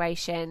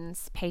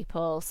situations,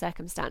 people,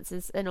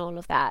 circumstances, and all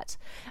of that.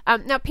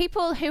 Now,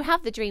 people who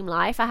have the dream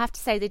life, I have to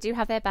say, they do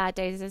have their bad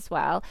days as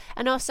well.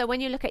 And also, when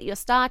you look at your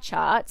star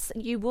charts,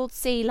 you will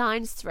see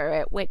lines through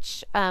it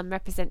which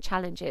represent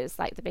challenges,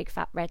 like the big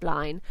fat red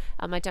line.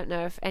 I don't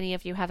know if any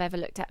of you have ever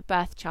looked at a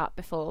birth chart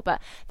before, but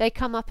they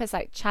come up as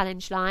like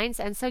challenge lines.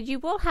 And so you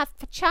will have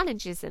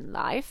challenges in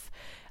life.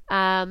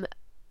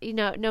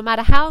 No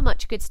matter how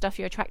much good stuff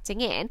you're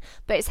attracting in,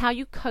 but it's how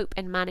you cope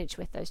and manage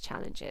with those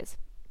challenges.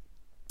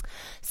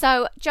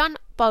 So John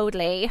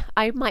Bowlby,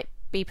 I might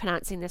be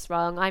pronouncing this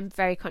wrong, I'm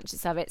very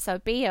conscious of it, so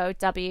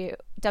Bowlby,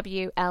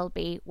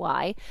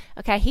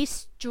 okay, he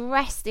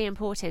stressed the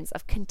importance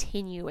of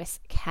continuous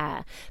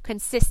care,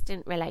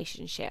 consistent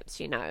relationships,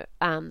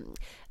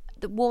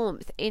 the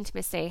warmth,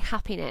 intimacy,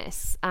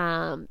 happiness,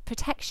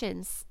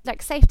 protections,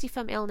 like safety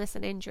from illness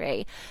and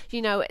injury,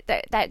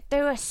 that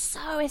they were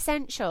so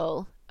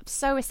essential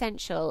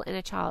in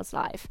a child's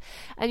life.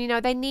 And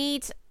they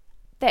need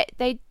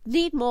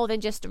more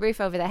than just a roof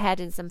over their head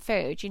and some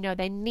food.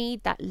 They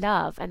need that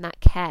love and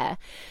that care.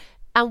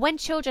 And when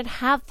children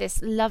have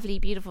this lovely,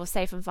 beautiful,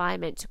 safe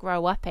environment to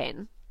grow up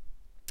in,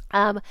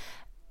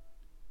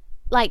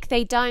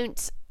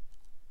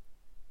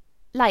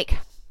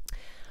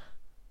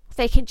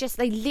 they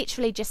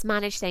literally just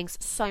manage things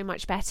so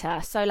much better.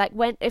 So like,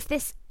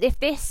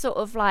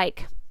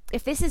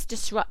 if this is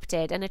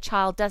disrupted and a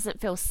child doesn't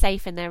feel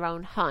safe in their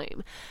own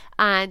home,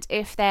 and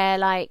if they're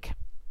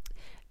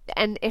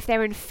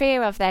in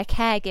fear of their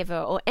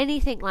caregiver or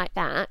anything like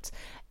that,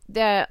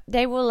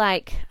 they will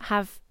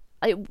have,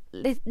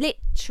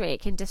 literally,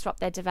 it can disrupt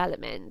their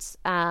development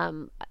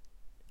and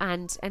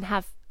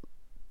have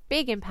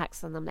big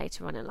impacts on them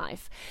later on in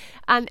life.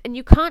 And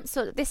you can't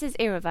this is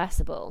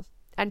irreversible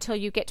until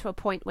you get to a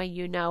point where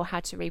you know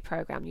how to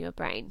reprogram your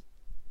brain.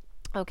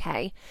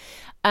 Okay.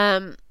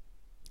 And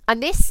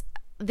this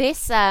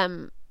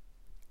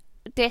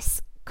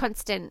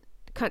consistent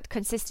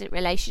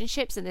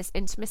relationships and this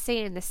intimacy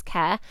and this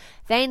care,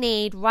 they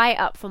need right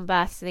up from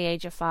birth to the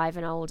age of 5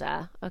 and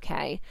older.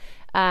 Okay.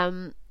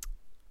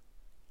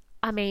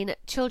 I mean,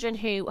 children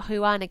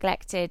who are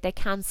neglected, they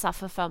can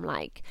suffer from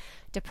like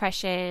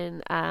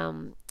depression.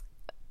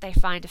 They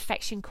find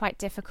affection quite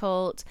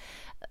difficult.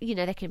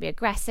 They can be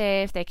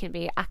aggressive. They can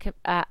be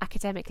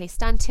academically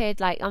stunted.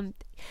 Like,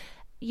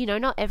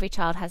 not every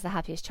child has the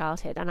happiest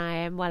childhood, and I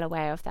am well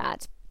aware of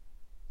that.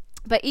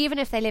 But even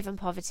if they live in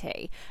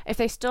poverty, if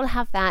they still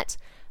have that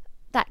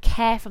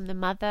care from the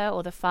mother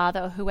or the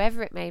father or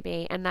whoever it may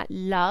be, and that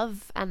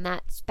love and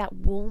that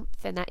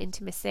warmth and that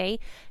intimacy,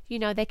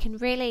 they can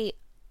really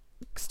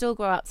still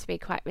grow up to be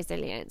quite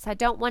resilient. So I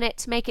don't want it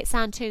to make it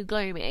sound too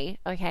gloomy,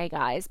 okay,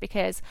 guys,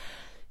 because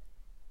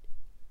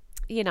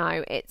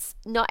it's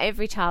not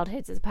every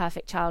childhood is a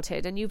perfect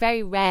childhood, and you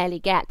very rarely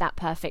get that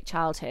perfect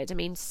childhood. I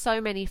mean, so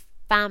many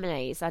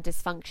families are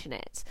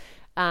dysfunctionate.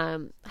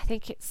 I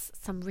think it's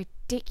some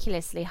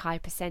ridiculously high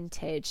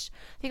percentage.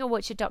 I think I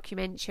watched a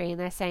documentary and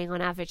they're saying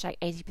on average like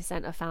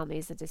 80% of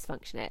families are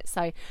dysfunctionate.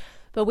 So,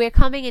 but we're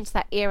coming into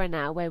that era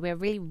now where we're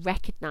really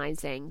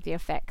recognizing the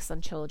effects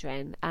on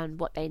children and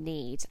what they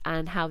need,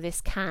 and how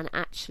this can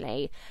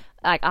actually,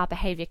 like, our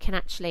behavior can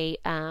actually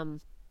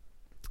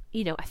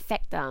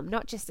affect them,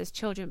 not just as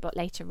children but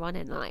later on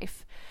in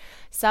life.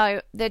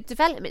 So the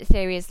development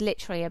theory is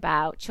literally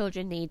about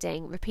children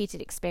needing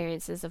repeated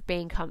experiences of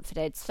being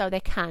comforted so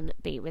they can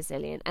be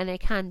resilient and they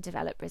can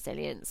develop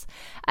resilience.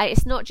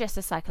 It's not just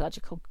a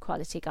psychological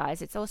quality,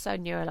 guys. It's also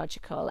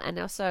neurological, and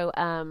also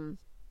I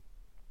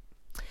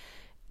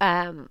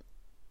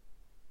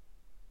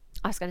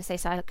was going to say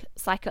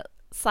psycho.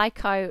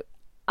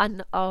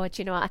 Oh,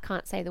 do you know what? I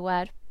can't say the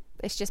word.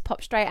 It's just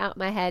popped straight out of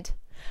my head.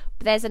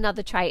 But there's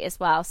another trait as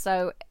well.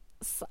 So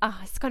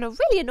it's going to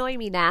really annoy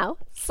me now.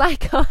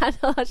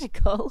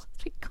 Psychoanalytical.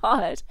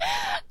 God.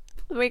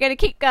 We're going to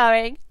keep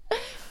going.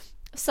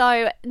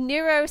 So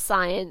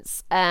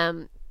neuroscience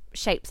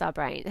shapes our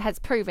brain. It has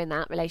proven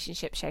that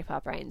relationships shape our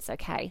brains.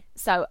 Okay.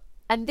 So,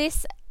 and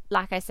this,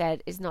 like I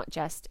said, is not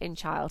just in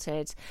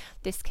childhood.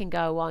 This can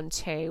go on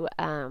to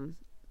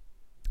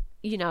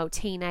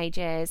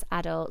teenagers,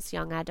 adults,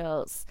 young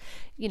adults.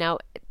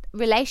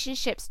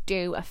 Relationships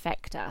do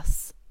affect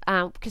us.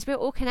 Because we're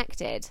all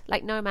connected.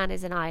 Like, no man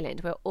is an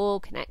island. We're all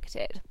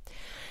connected.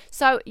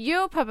 So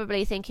you're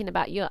probably thinking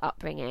about your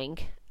upbringing,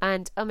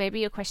 or maybe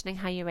you're questioning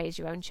how you raise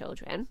your own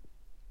children.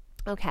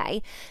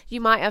 Okay, you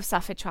might have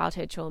suffered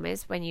childhood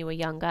traumas when you were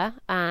younger,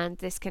 and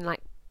this can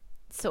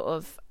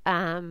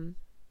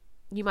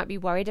you might be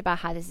worried about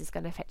how this is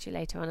going to affect you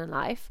later on in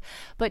life.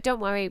 But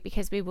don't worry,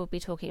 because we will be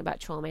talking about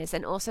traumas.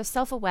 And also,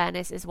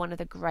 self-awareness is one of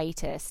the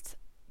greatest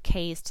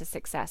keys to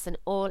success in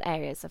all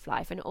areas of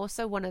life, and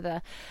also one of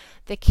the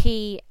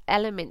key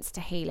elements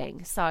to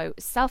healing. So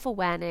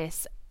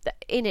self-awareness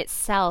in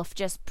itself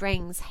just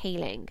brings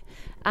healing,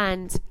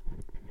 and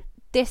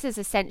this is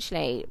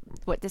essentially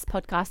what this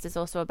podcast is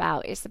also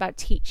about. It's about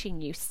teaching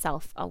you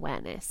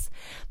self-awareness,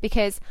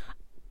 because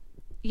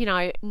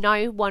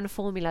no one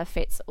formula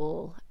fits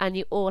all, and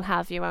you all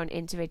have your own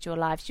individual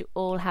lives. You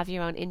all have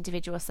your own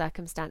individual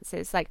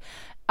circumstances. Like,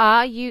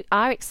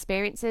 our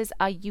experiences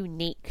are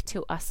unique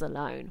to us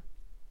alone.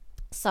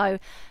 So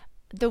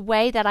the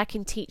way that I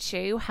can teach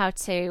you how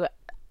to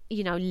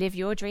live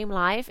your dream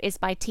life is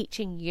by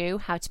teaching you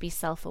how to be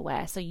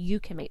self-aware, so you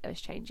can make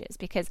those changes,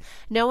 because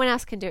no one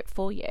else can do it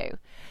for you.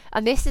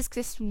 And this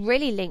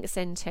really links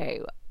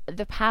into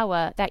the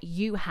power that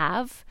you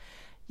have.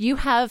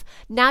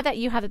 Now that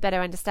you have a better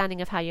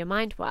understanding of how your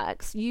mind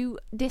works,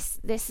 this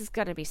is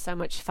going to be so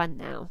much fun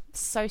now.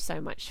 So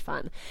much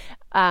fun.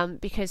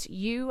 Because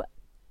you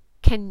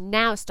can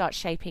now start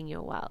shaping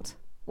your world.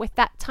 With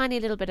that tiny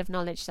little bit of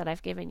knowledge that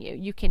I've given you,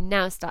 you can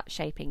now start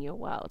shaping your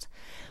world.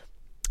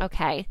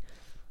 Okay.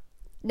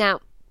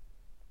 Now,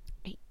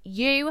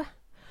 you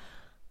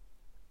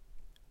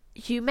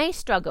may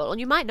struggle, and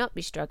you might not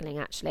be struggling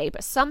actually,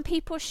 but some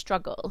people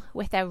struggle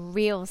with their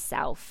real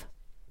self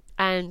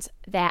and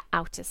their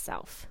outer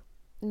self.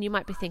 And you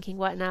might be thinking,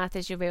 what on earth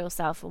is your real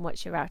self and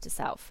what's your outer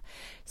self?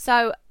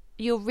 So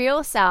your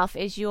real self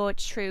is your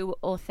true,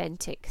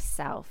 authentic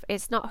self.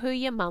 It's not who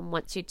your mum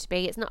wants you to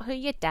be. It's not who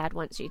your dad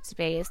wants you to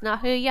be. It's not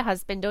who your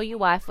husband or your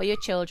wife or your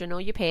children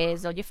or your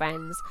peers or your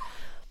friends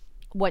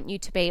want you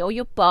to be, or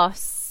your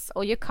boss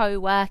or your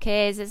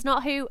co-workers. It's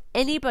not who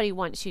anybody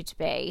wants you to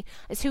be.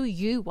 It's who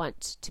you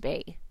want to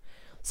be.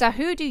 So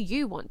who do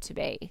you want to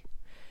be?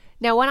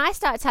 Now, when I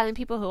started telling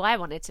people who I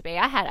wanted to be,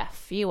 I had a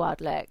few odd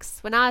looks.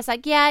 When I was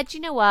like, yeah, do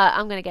you know what?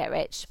 I'm going to get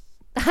rich.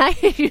 I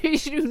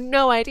had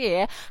no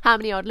idea how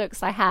many odd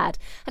looks I had.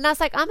 And I was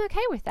like, I'm okay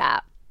with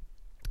that.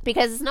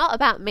 Because it's not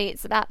about me,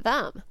 it's about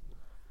them.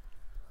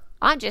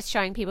 I'm just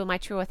showing people my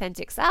true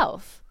authentic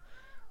self.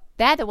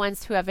 They're the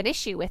ones who have an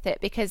issue with it,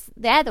 because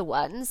they're the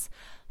ones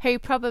who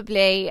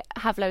probably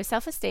have low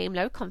self-esteem,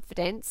 low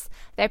confidence.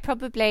 They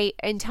probably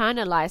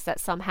internalize that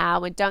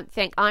somehow and don't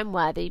think I'm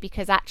worthy,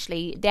 because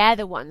actually they're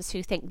the ones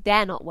who think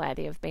they're not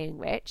worthy of being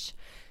rich.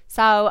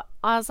 So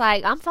I was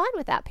like, I'm fine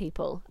with that,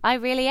 people. I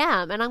really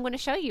am. And I'm going to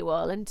show you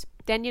all. And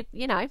then,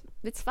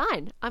 it's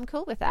fine. I'm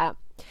cool with that.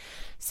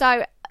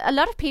 So a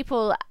lot of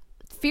people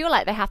feel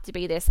like they have to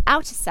be this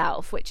outer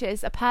self, which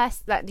is a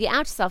person that the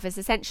outer self is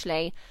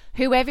essentially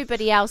who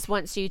everybody else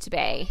wants you to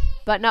be,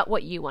 but not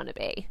what you want to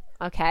be.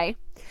 Okay.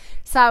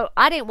 So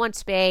I didn't want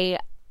to be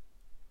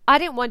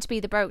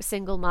the broke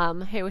single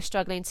mum who was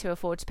struggling to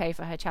afford to pay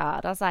for her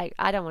child. I was like,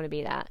 I don't want to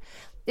be that.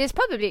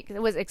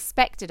 It was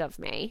expected of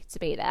me to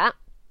be that.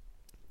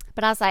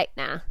 But I was like,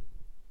 nah,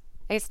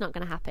 it's not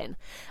going to happen.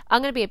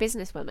 I'm going to be a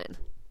businesswoman.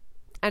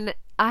 And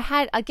I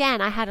had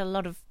a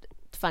lot of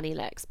funny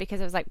looks because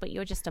I was like, but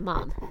you're just a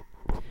mum.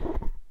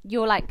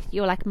 You're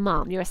like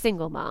mum. You're a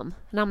single mum.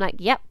 And I'm like,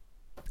 yep.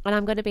 And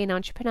I'm going to be an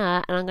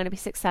entrepreneur, and I'm going to be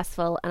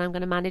successful, and I'm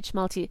going to manage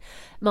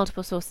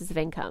multiple sources of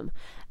income.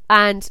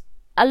 And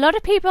a lot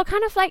of people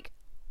kind of like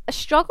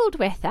struggled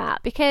with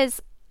that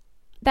because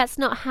that's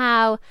not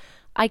how,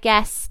 I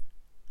guess,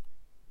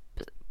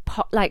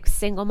 like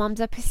single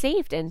moms are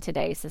perceived in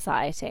today's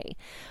society.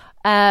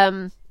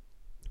 But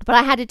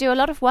I had to do a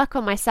lot of work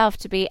on myself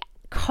to be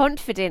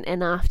confident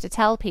enough to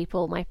tell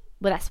people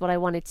that's what I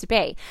wanted to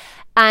be.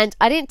 And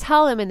I didn't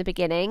tell them in the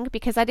beginning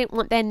because I didn't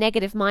want their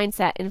negative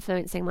mindset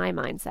influencing my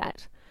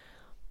mindset.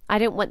 I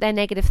didn't want their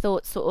negative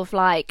thoughts sort of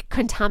like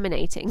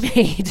contaminating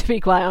me, to be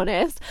quite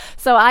honest.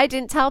 So I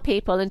didn't tell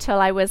people until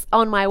I was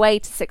on my way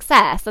to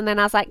success. And then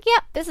I was like,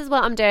 yep, this is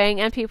what I'm doing.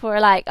 And people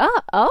were like,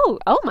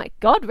 oh my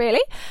God,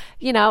 really?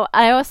 You know,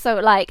 I also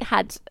like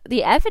had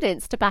the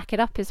evidence to back it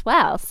up as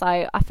well. So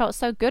I felt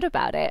so good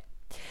about it.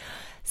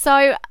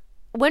 So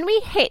when we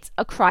hit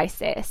a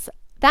crisis,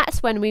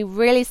 that's when we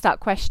really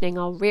start questioning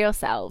our real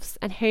selves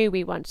and who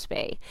we want to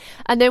be.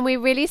 And then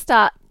when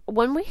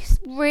we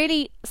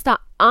really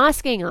start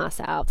asking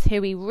ourselves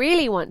who we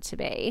really want to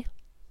be,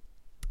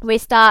 we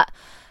start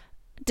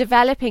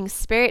developing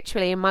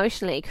spiritually,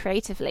 emotionally,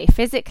 creatively,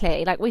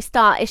 physically. Like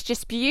it's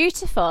just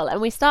beautiful, and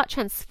we start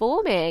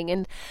transforming.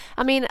 And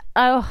I mean,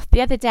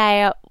 the other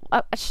day,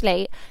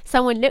 actually,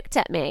 someone looked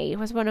at me, it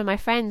was one of my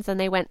friends, and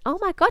they went, oh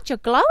my God, you're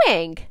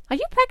glowing. Are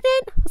you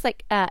pregnant? I was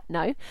like,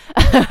 no,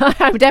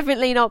 I'm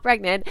definitely not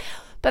pregnant.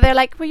 But they're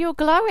like, well, you're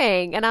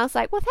glowing. And I was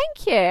like, well,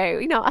 thank you.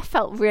 You know, I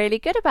felt really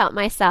good about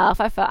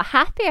myself. I felt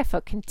happy. I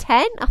felt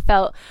content. I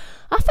felt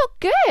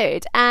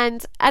good.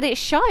 And it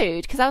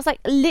showed because I was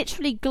like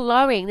literally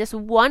glowing this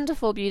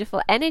wonderful,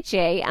 beautiful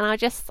energy. And I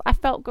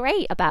felt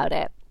great about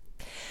it.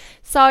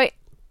 So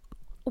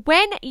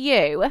when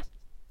you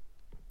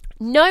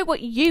know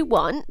what you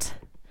want,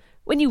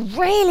 when you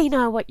really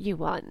know what you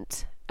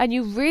want, and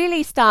you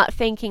really start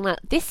thinking like,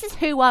 this is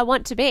who I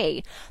want to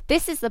be.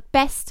 This is the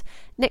best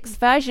next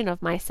version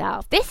of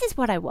myself. This is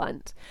what I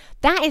want.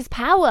 That is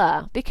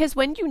power, because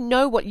when you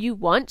know what you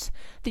want,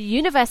 the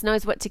universe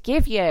knows what to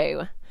give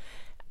you.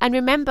 And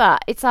remember,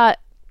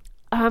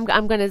 I'm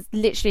going to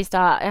literally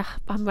start.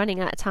 I'm running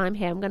out of time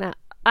here.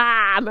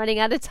 I'm running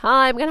out of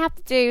time. I'm going to have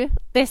to do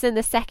this in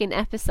the second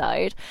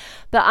episode.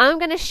 But I'm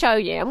going to show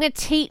you, I'm going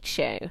to teach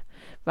you,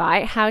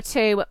 right, how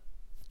to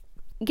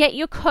get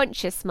your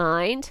conscious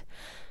mind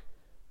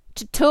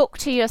to talk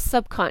to your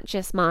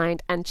subconscious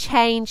mind and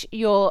change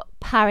your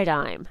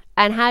paradigm.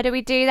 And how do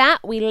we do that?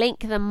 We link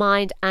the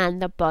mind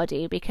and the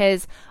body,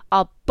 because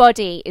our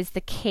body is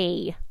the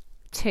key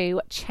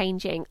to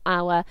changing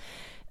our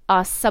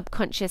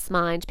subconscious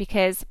mind.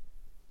 Because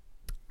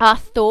our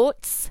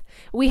thoughts,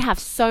 we have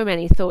so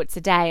many thoughts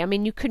a day. I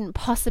mean, you couldn't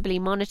possibly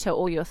monitor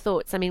all your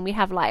thoughts. I mean, we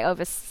have like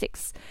over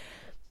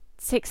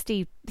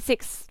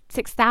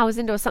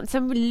 6,000 or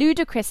some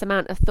ludicrous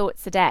amount of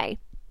thoughts a day.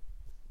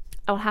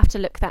 I'll have to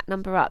look that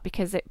number up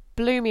because it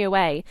blew me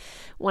away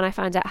when I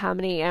found out how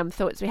many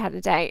thoughts we had a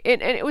day.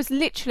 And it was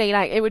literally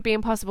like it would be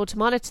impossible to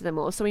monitor them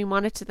all. So we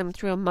monitor them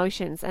through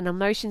emotions, and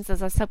emotions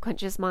is our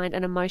subconscious mind,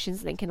 and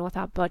emotions link in with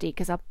our body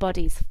because our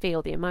bodies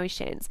feel the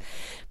emotions.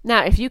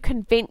 Now, if you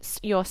convince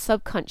your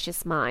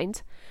subconscious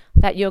mind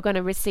that you're going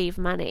to receive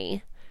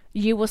money,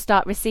 you will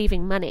start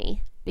receiving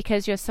money,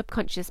 because your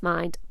subconscious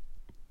mind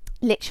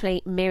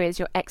literally mirrors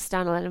your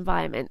external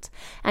environment,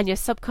 and your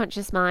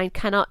subconscious mind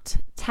cannot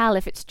tell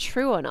if it's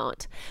true or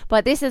not.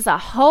 But this is a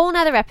whole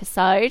nother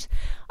episode.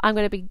 I'm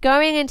going to be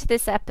going into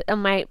this on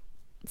my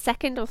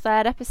second or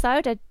third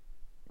episode.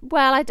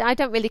 I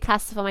don't really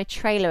classify my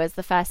trailer as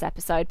the first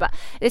episode, but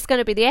it's going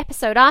to be the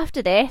episode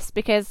after this,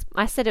 because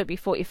I said it would be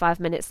 45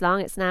 minutes long.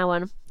 It's now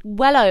on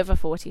well over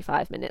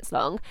 45 minutes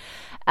long.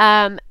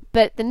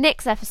 But the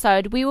next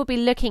episode, we will be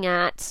looking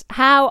at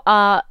how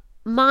our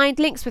mind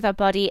links with our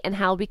body and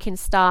how we can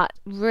start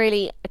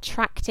really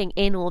attracting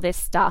in all this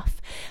stuff.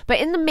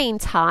 But in the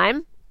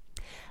meantime,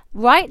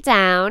 write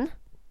down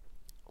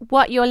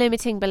what your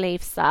limiting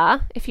beliefs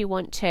are. If you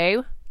want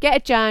to, get a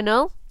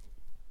journal,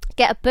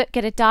 get a book,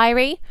 get a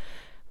diary,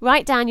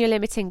 write down your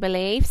limiting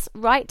beliefs,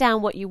 write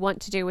down what you want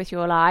to do with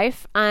your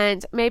life,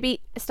 and maybe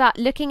start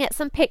looking at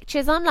some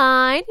pictures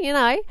online,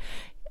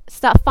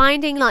 Start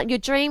finding like your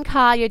dream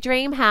car, your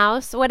dream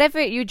house,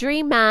 whatever, your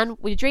dream man,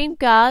 your dream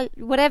girl,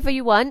 whatever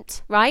you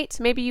want, right?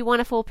 Maybe you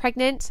want to fall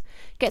pregnant,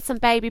 get some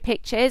baby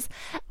pictures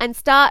and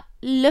start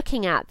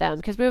looking at them,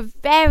 because we're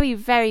very,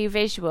 very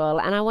visual,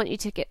 and I want you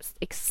to get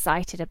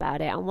excited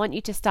about it. I want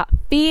you to start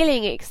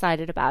feeling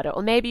excited about it.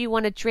 Or maybe you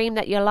want to dream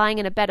that you're lying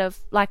in a bed of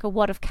like a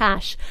wad of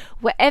cash.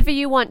 Whatever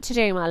you want to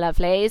do, my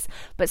lovelies,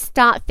 but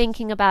start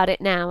thinking about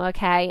it now,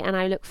 okay? And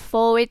I look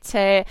forward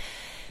to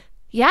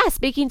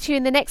speaking to you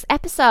in the next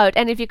episode.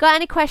 And if you've got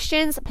any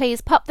questions, please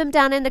pop them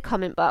down in the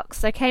comment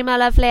box. Okay, my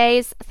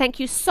lovelies? Thank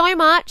you so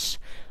much.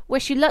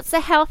 Wish you lots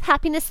of health,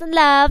 happiness and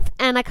love.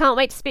 And I can't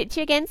wait to speak to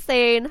you again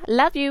soon.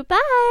 Love you.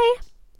 Bye.